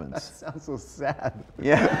irrelevance? That sounds so sad.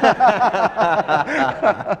 Yeah.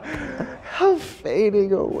 How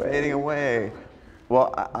fading away. Fading away.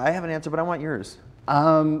 Well, I have an answer, but I want yours.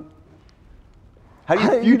 How do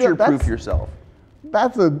you future-proof yourself?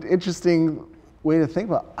 That's an interesting way to think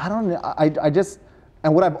about it. I don't know. I just,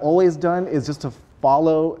 and what I've always done is just to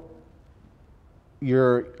follow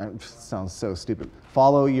your, it sounds so stupid,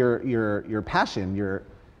 follow your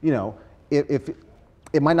passion, if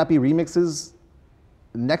it might not be remixes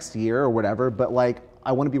next year or whatever, but like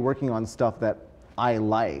I want to be working on stuff that I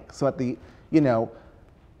like. So at the,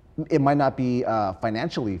 it might not be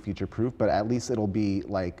financially future-proof, but at least it'll be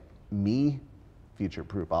like me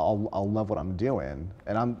future-proof. I'll love what I'm doing,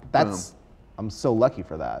 and I'm so lucky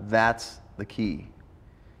for that. That's the key.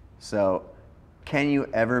 So, can you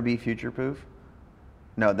ever be future-proof?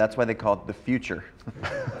 No, that's why they call it the future,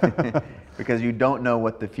 because you don't know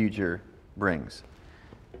what the future brings.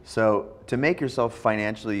 So to make yourself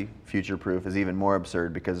financially future-proof is even more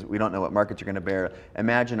absurd because we don't know what markets you're going to bear.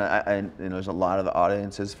 Imagine, there's a lot of the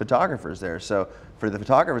audiences photographers there. So for the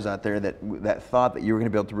photographers out there that thought that you were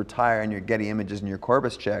going to be able to retire in your Getty Images and your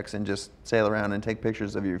Corbis checks and just sail around and take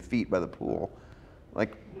pictures of your feet by the pool,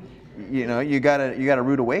 like, you got a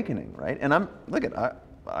rude awakening, right? And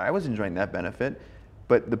I was enjoying that benefit,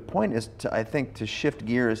 but the point is I think to shift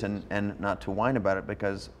gears and not to whine about it,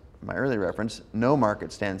 because my early reference, no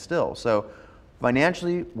market stands still. So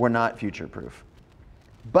financially, we're not future-proof.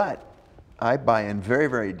 But I buy in very,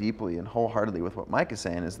 very deeply and wholeheartedly with what Mike is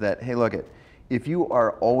saying is that, hey, look, if you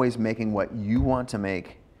are always making what you want to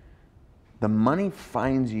make, the money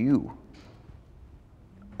finds you.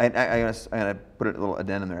 I'm gonna put a little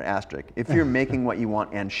addendum there, asterisk. If you're making what you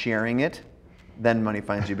want and sharing it, then money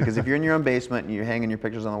finds you. Because if you're in your own basement and you're hanging your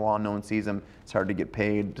pictures on the wall and no one sees them, it's hard to get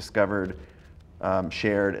paid, discovered,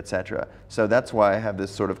 shared, etc. So that's why I have this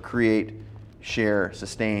sort of create, share,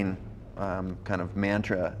 sustain kind of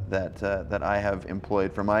mantra that I have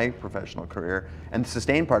employed for my professional career. And the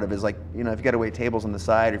sustain part of it is like, if you got to wait tables on the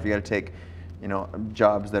side, or if you got to take,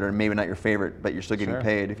 jobs that are maybe not your favorite, but you're still getting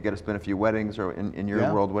paid, if you got to spin a few weddings or in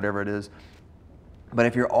your world, whatever it is. But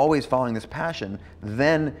if you're always following this passion,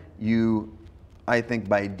 then you, I think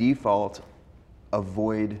by default,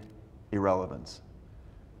 avoid irrelevance.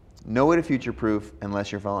 No way to future-proof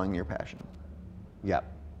unless you're following your passion. Yep,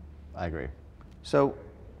 I agree. So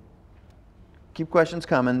keep questions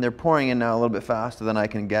coming. They're pouring in now a little bit faster than I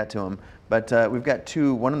can get to them. But we've got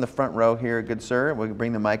one in the front row here, good sir. We'll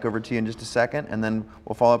bring the mic over to you in just a second, and then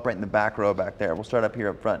we'll follow up right in the back row back there. We'll start up here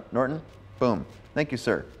up front. Norton, boom. Thank you,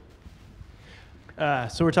 sir.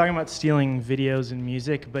 So we're talking about stealing videos and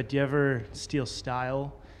music, but do you ever steal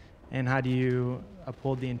style? And how do you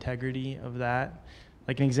uphold the integrity of that?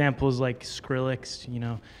 Like an example is like Skrillex,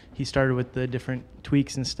 he started with the different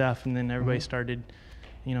tweaks and stuff, and then everybody started,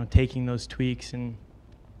 taking those tweaks. And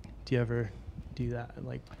do you ever do that?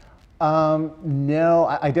 Like, no,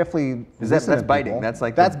 I definitely. That's biting.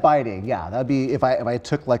 That's biting. Yeah, that'd be if I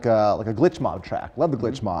took like a glitch mob track. Love the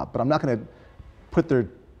glitch mob, but I'm not gonna put their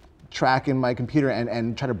track in my computer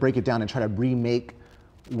and try to break it down and try to remake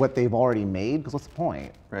what they've already made. Because what's the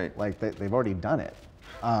point? Right. Like they've already done it.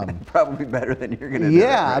 Probably better than you're gonna do.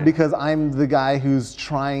 Yeah, right? Because I'm the guy who's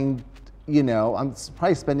trying. I'm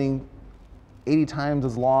probably spending 80 times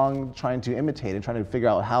as long trying to imitate and trying to figure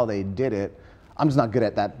out how they did it. I'm just not good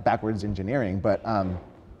at that backwards engineering, but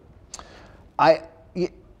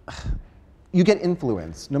you get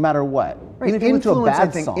influence no matter what. Right. Even if you listen to a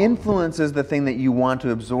bad song. Influence is the thing that you want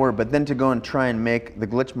to absorb, but then to go and try and make the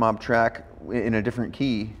glitch mob track in a different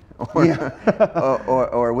key,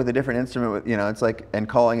 or with a different instrument, it's like, and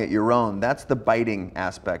calling it your own. That's the biting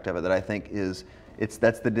aspect of it that I think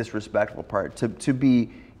that's the disrespectful part. To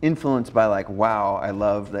be influenced by like, wow, I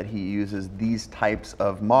love that he uses these types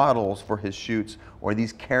of models for his shoots, or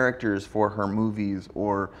these characters for her movies,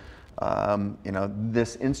 or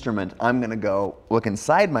this instrument. I'm going to go look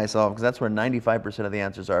inside myself, because that's where 95% of the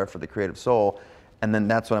answers are for the creative soul, and then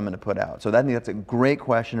that's what I'm going to put out. So I think that's a great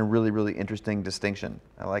question, a really, really interesting distinction.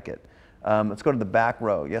 I like it. Let's go to the back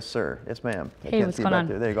row. Yes, sir. Yes, ma'am. Hey, what's going on?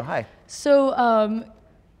 There you go. Hi. So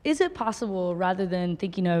is it possible, rather than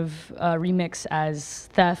thinking of remix as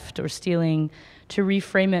theft or stealing, to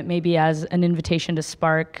reframe it maybe as an invitation to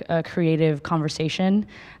spark a creative conversation?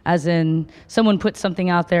 As in, someone puts something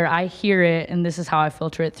out there, I hear it, and this is how I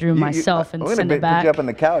filter it through myself and send it back. Put you up on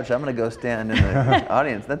the couch. I'm going to go stand in the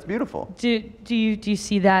audience. That's beautiful. Do you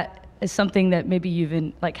see that as something that maybe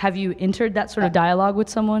have you entered that sort of dialogue with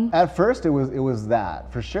someone? At first, it was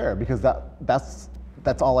that for sure, because that's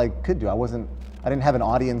all I could do. I didn't have an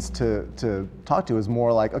audience to talk to. It was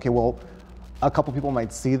more like, okay, well, a couple people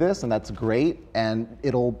might see this, and that's great, and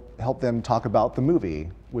it'll help them talk about the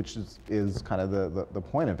movie, which is kind of the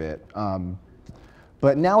point of it.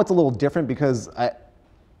 But now it's a little different because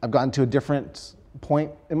I've gotten to a different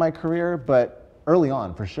point in my career, but early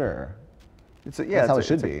on, for sure. That's how it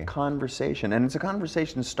should be. It's a conversation, and it's a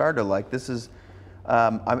conversation starter. Like this is,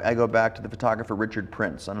 I go back to the photographer Richard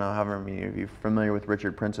Prince. I don't know how many of you are familiar with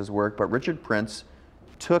Richard Prince's work, but Richard Prince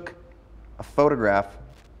took a photograph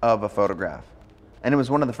of a photograph. And it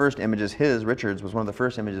was one of the first images, Richard's was one of the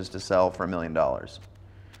first images to sell for $1 million.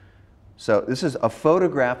 So this is a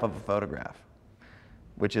photograph of a photograph,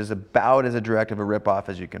 which is about as direct of a ripoff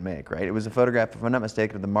as you can make, right? It was a photograph, if I'm not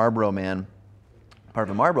mistaken, of the Marlboro Man, part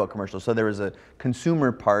of a Marlboro commercial. So there was a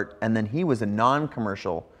consumer part, and then he was a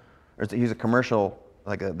non-commercial, or he was a commercial,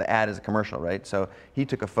 like the ad is a commercial, right? So he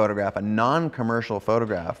took a photograph, a non-commercial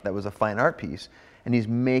photograph that was a fine art piece, and he's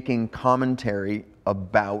making commentary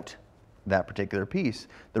about that particular piece.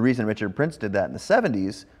 The reason Richard Prince did that in the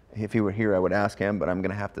 70s, if he were here I would ask him, but I'm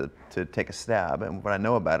going to have to take a stab, and what I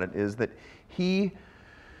know about it is that he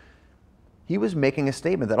was making a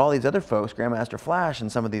statement that all these other folks, Grandmaster Flash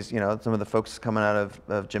and some of these, some of the folks coming out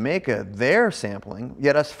of Jamaica, they're sampling,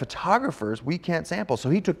 yet us photographers, we can't sample.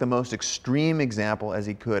 So he took the most extreme example as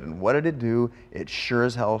he could, and what did it do? It sure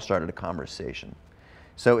as hell started a conversation.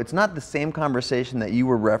 So it's not the same conversation that you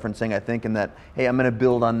were referencing, I think, in that, hey, I'm going to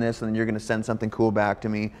build on this and then you're going to send something cool back to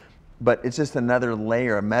me. But it's just another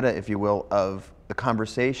layer, a meta, if you will, of the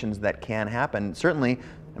conversations that can happen. Certainly,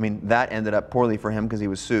 I mean, that ended up poorly for him because he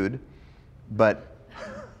was sued. But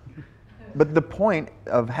the point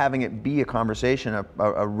of having it be a conversation,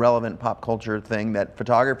 a relevant pop culture thing that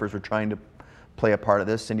photographers were trying to play a part of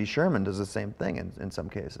this. Cindy Sherman does the same thing in some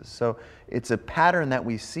cases. So it's a pattern that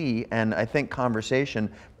we see, and I think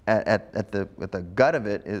conversation at the gut of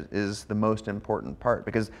it is the most important part,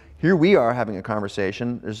 because here we are having a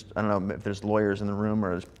conversation. I don't know if there's lawyers in the room, or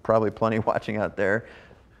there's probably plenty watching out there.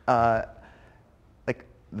 Like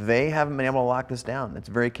they haven't been able to lock this down. It's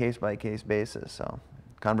a very case by case basis. So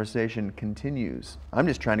conversation continues. I'm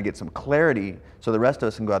just trying to get some clarity so the rest of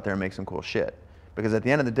us can go out there and make some cool shit. Because at the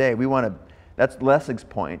end of the day, we want to. That's Lessig's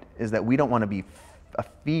point, is that we don't want to be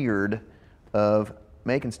feared of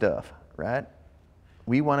making stuff, right?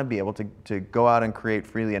 We want to be able to go out and create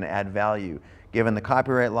freely and add value. Given the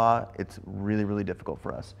copyright law, it's really, really difficult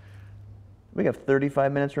for us. We have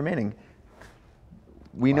 35 minutes remaining.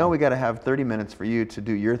 We know we got to have 30 minutes for you to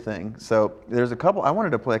do your thing. So there's a couple, I wanted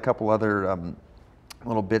to play a couple other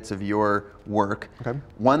little bits of your work. Okay.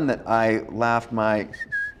 One that I laughed my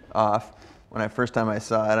off when first time I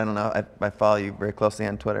saw it. I don't know, I follow you very closely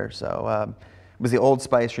on Twitter, so it was the Old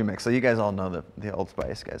Spice remix. So you guys all know the Old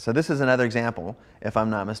Spice guys. So this is another example, if I'm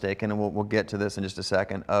not mistaken, and we'll get to this in just a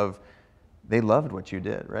second, of they loved what you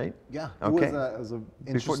did, right? Yeah. Okay. It was an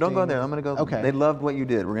interesting... Don't go there, I'm gonna go. Okay. They loved what you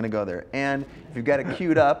did, we're gonna go there. And if you've got it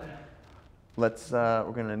queued up,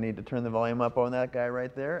 we're gonna need to turn the volume up on that guy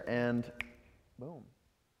right there, and boom.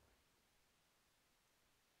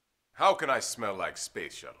 How can I smell like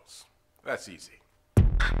space shuttles? That's easy.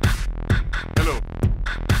 Hello.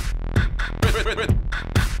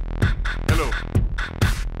 Hello.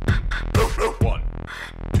 1,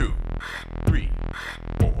 2, 3,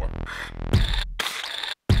 4.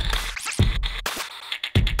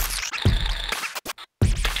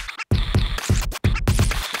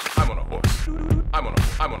 I'm on a horse.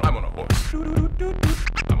 I'm on a horse.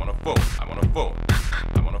 I'm on a phone. I'm on a phone.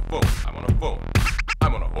 I'm on a phone. I'm on a phone.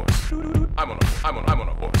 I'm on a horse. I'm on a horse. I'm on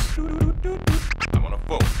a horse. I'm on a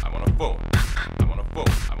phone. I'm on a phone. I'm on a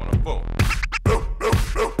phone. I'm on a phone.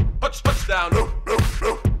 Touchdown.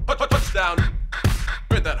 Touchdown.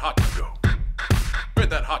 Where'd that hot dog go? Where'd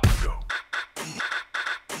that hot dog go?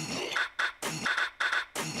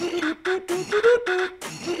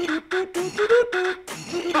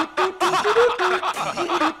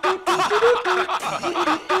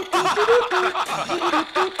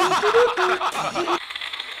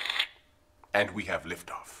 And we have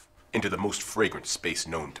liftoff into the most fragrant space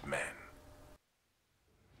known to man.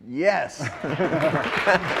 Yes. So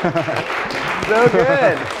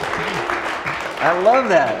good. I love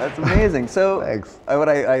that. That's amazing. So thanks.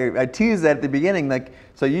 I teased that at the beginning, like,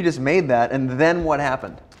 so you just made that, and then what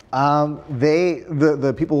happened?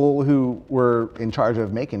 The people who were in charge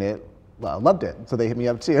of making it loved it, so they hit me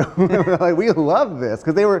up too. Like, we love this,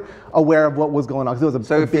 because they were aware of what was going on. Because it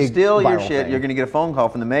was a if big you steal your shit, thing. you're going to get a phone call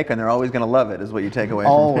from the maker, and they're always going to love it. Is what you take away.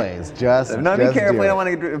 Always, from it. just Now be careful. I don't do want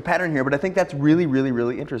to get a pattern here, but I think that's really, really,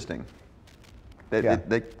 really interesting.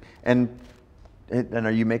 And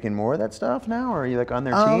are you making more of that stuff now, or are you like on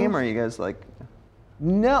their team, or are you guys like?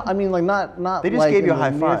 No, I mean, like not. They just like gave you in a the high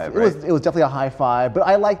near- five, It was definitely a high five, but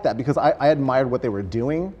I liked that because I admired what they were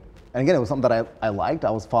doing, and again, it was something that I liked. I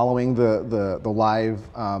was following the live.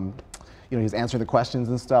 You know, he was answering the questions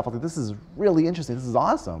and stuff. I was like, this is really interesting. This is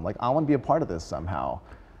awesome. Like, I want to be a part of this somehow.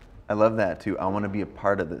 I love that too. I want to be a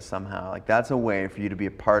part of this somehow. Like that's a way for you to be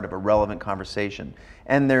a part of a relevant conversation.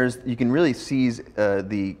 And you can really seize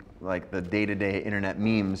the day-to-day internet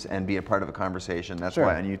memes and be a part of a conversation. That's Sure.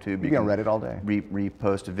 why on YouTube You can be on Reddit all day.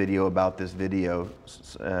 Repost a video about this video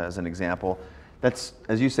as an example. That's,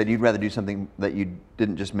 as you said, you'd rather do something that you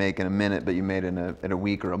didn't just make in a minute, but you made in a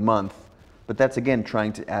week or a month. But that's again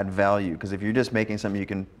trying to add value, because if you're just making something you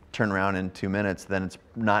can turn around in 2 minutes, then it's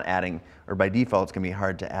not adding, or by default it's going to be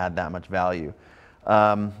hard to add that much value.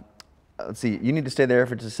 Let's see, you need to stay there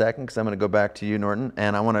for just a second because I'm going to go back to you, Norton,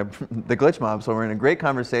 and I want to, the Glitch Mob, so we're in a great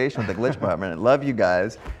conversation with the Glitch Mob, and I love you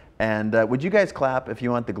guys. And would you guys clap if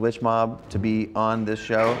you want the Glitch Mob to be on this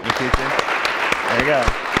show in the future? There you go.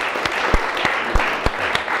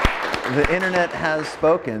 The internet has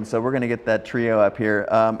spoken, so we're going to get that trio up here.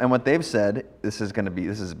 And what they've said, this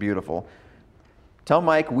is beautiful. Tell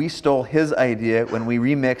Mike we stole his idea when we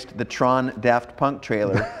remixed the Tron Daft Punk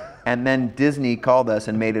trailer, and then Disney called us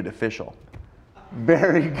and made it official.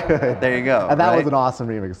 Very good. There you go. And that right? was an awesome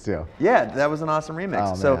remix too. Yeah, that was an awesome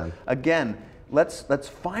remix. Oh, So man. again, let's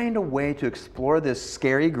find a way to explore this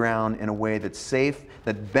scary ground in a way that's safe,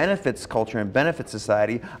 that benefits culture and benefits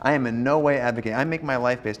society. I am in no way advocating. I make my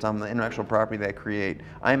life based on the intellectual property that I create.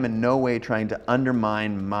 I am in no way trying to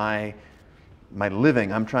undermine my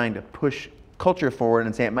living. I'm trying to push culture forward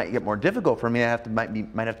and say it might get more difficult for me.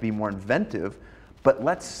 Might have to be more inventive, but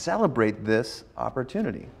let's celebrate this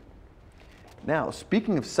opportunity. Now,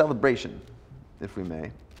 speaking of celebration, if we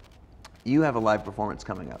may, you have a live performance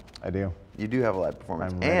coming up. I do. You do have a live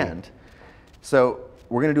performance. I'm ready. And so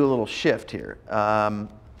we're going to do a little shift here.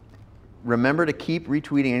 Remember to keep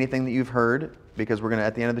retweeting anything that you've heard, because we're going to,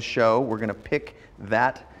 at the end of the show, we're going to pick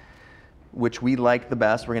that which we like the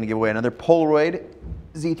best. We're going to give away another Polaroid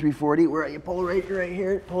Z340. Where are you, Polaroid? You're right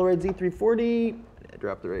here. Polaroid Z340. I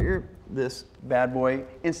dropped it right here. This bad boy,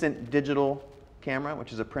 instant digital camera,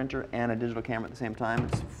 which is a printer and a digital camera at the same time.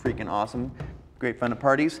 It's freaking awesome. Great fun at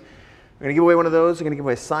parties. We're going to give away one of those. We're going to give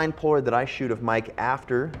away a signed Polaroid that I shoot of Mike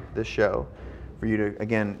after the show for you to,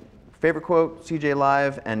 again, favorite quote, CJ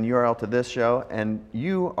Live, and URL to this show. And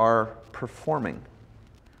you are performing,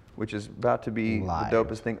 which is about to be Live. the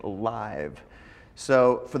dopest thing, live.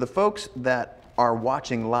 So for the folks that are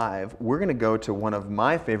watching live, we're going to go to one of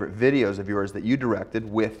my favorite videos of yours that you directed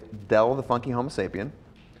with Del the Funky Homo Sapien,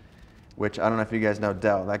 which I don't know if you guys know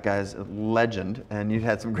Del. That guy's a legend, and you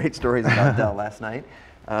had some great stories about Del last night,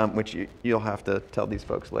 which you'll have to tell these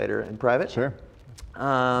folks later in private. Sure.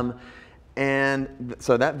 So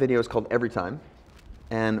that video is called Every Time,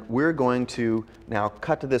 and we're going to now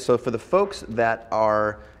cut to this. So for the folks that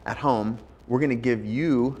are at home, we're going to give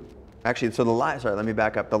you, actually, so the live, sorry, let me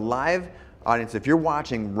back up. The live audience, if you're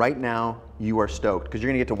watching right now, you are stoked, because you're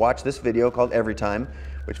going to get to watch this video called Every Time,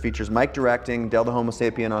 which features Mike directing, Del the Homo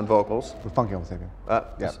Sapien on vocals. The Funky Homo Sapien.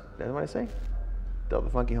 Is that what I say? Del the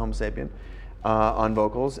Funky Homo Sapien on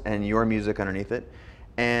vocals, and your music underneath it.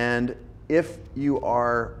 And if you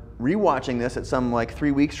are rewatching this at some like 3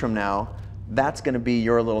 weeks from now, that's going to be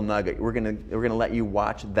your little nugget. We're going to let you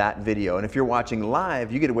watch that video. And if you're watching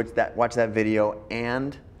live, you get to watch that video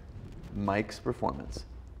and Mike's performance.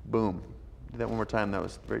 Boom. Do that one more time. That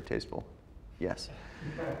was very tasteful. Yes.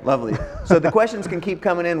 Lovely. So the questions can keep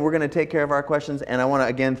coming in. We're going to take care of our questions. And I want to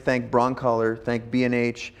again thank Broncolor, thank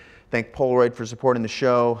B&H, thank Polaroid for supporting the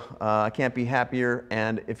show. I can't be happier.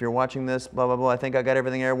 And if you're watching this, blah, blah, blah, I think I got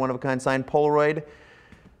everything there. One of a kind signed Polaroid.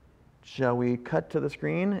 Shall we cut to the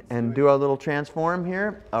screen and do our little transform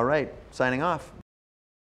here? All right, signing off.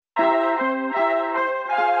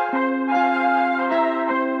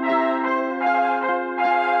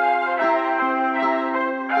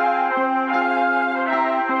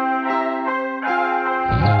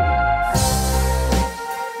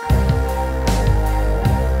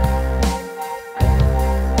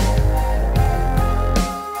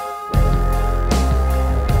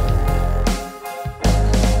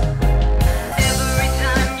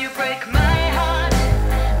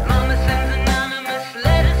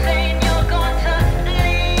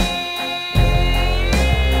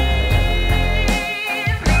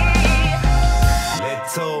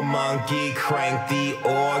 Crank the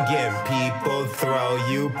organ, people throw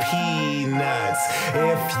you peanuts.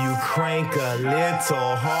 If you crank a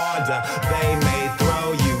little harder, they may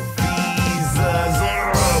throw you visas.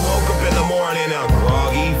 Woke up in the morning, I'm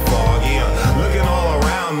groggy, foggy. Looking all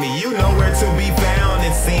around me, you know where to be found,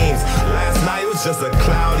 it seems. Last night was it's just a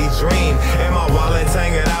cloudy dream. And my wallet's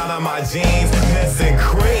hanging out of my jeans, missing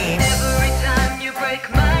cream. Every time you break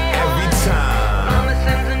my heart, Every time Mama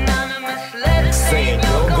sends anonymous letters saying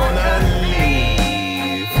you're gonna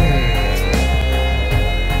leave.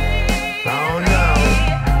 I don't know.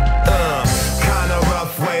 Kinda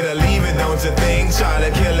rough way to leave it, don't you think? Try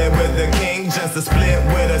to kill it with the king, just to split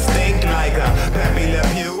with a stink like a Pepe Le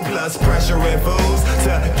Pew. Plus pressure and fools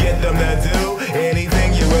to get them to do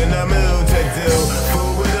anything you in the mood to do.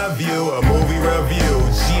 Food with a view, a movie review.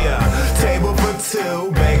 Yeah, table for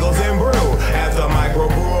two, bagels and brew at the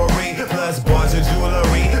microbrewery. Plus bunch of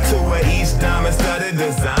jewelry to wear each diamond studded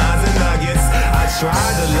designs and nuggets. I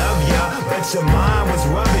tried to love ya, but your mind was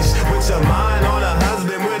rubbish. With your mind on a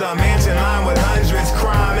husband with a mansion lined with hundreds,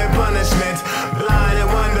 crime and punishment. Blind and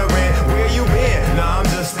wondering where you been. Nah, I'm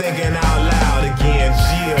just thinking out loud again.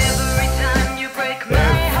 Yeah. Every time you break my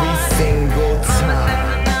Every heart, single Mama time.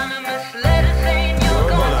 sends anonymous letters saying you're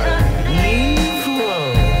gonna Leave.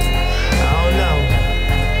 I don't know.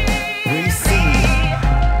 We see.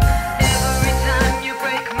 Every time you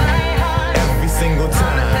break my heart, Every single Mama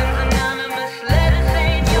time. sends anonymous letters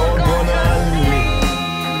saying You're you're gonna gonna leave.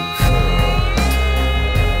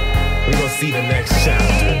 We gonna see the next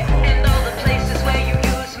chapter. and all the places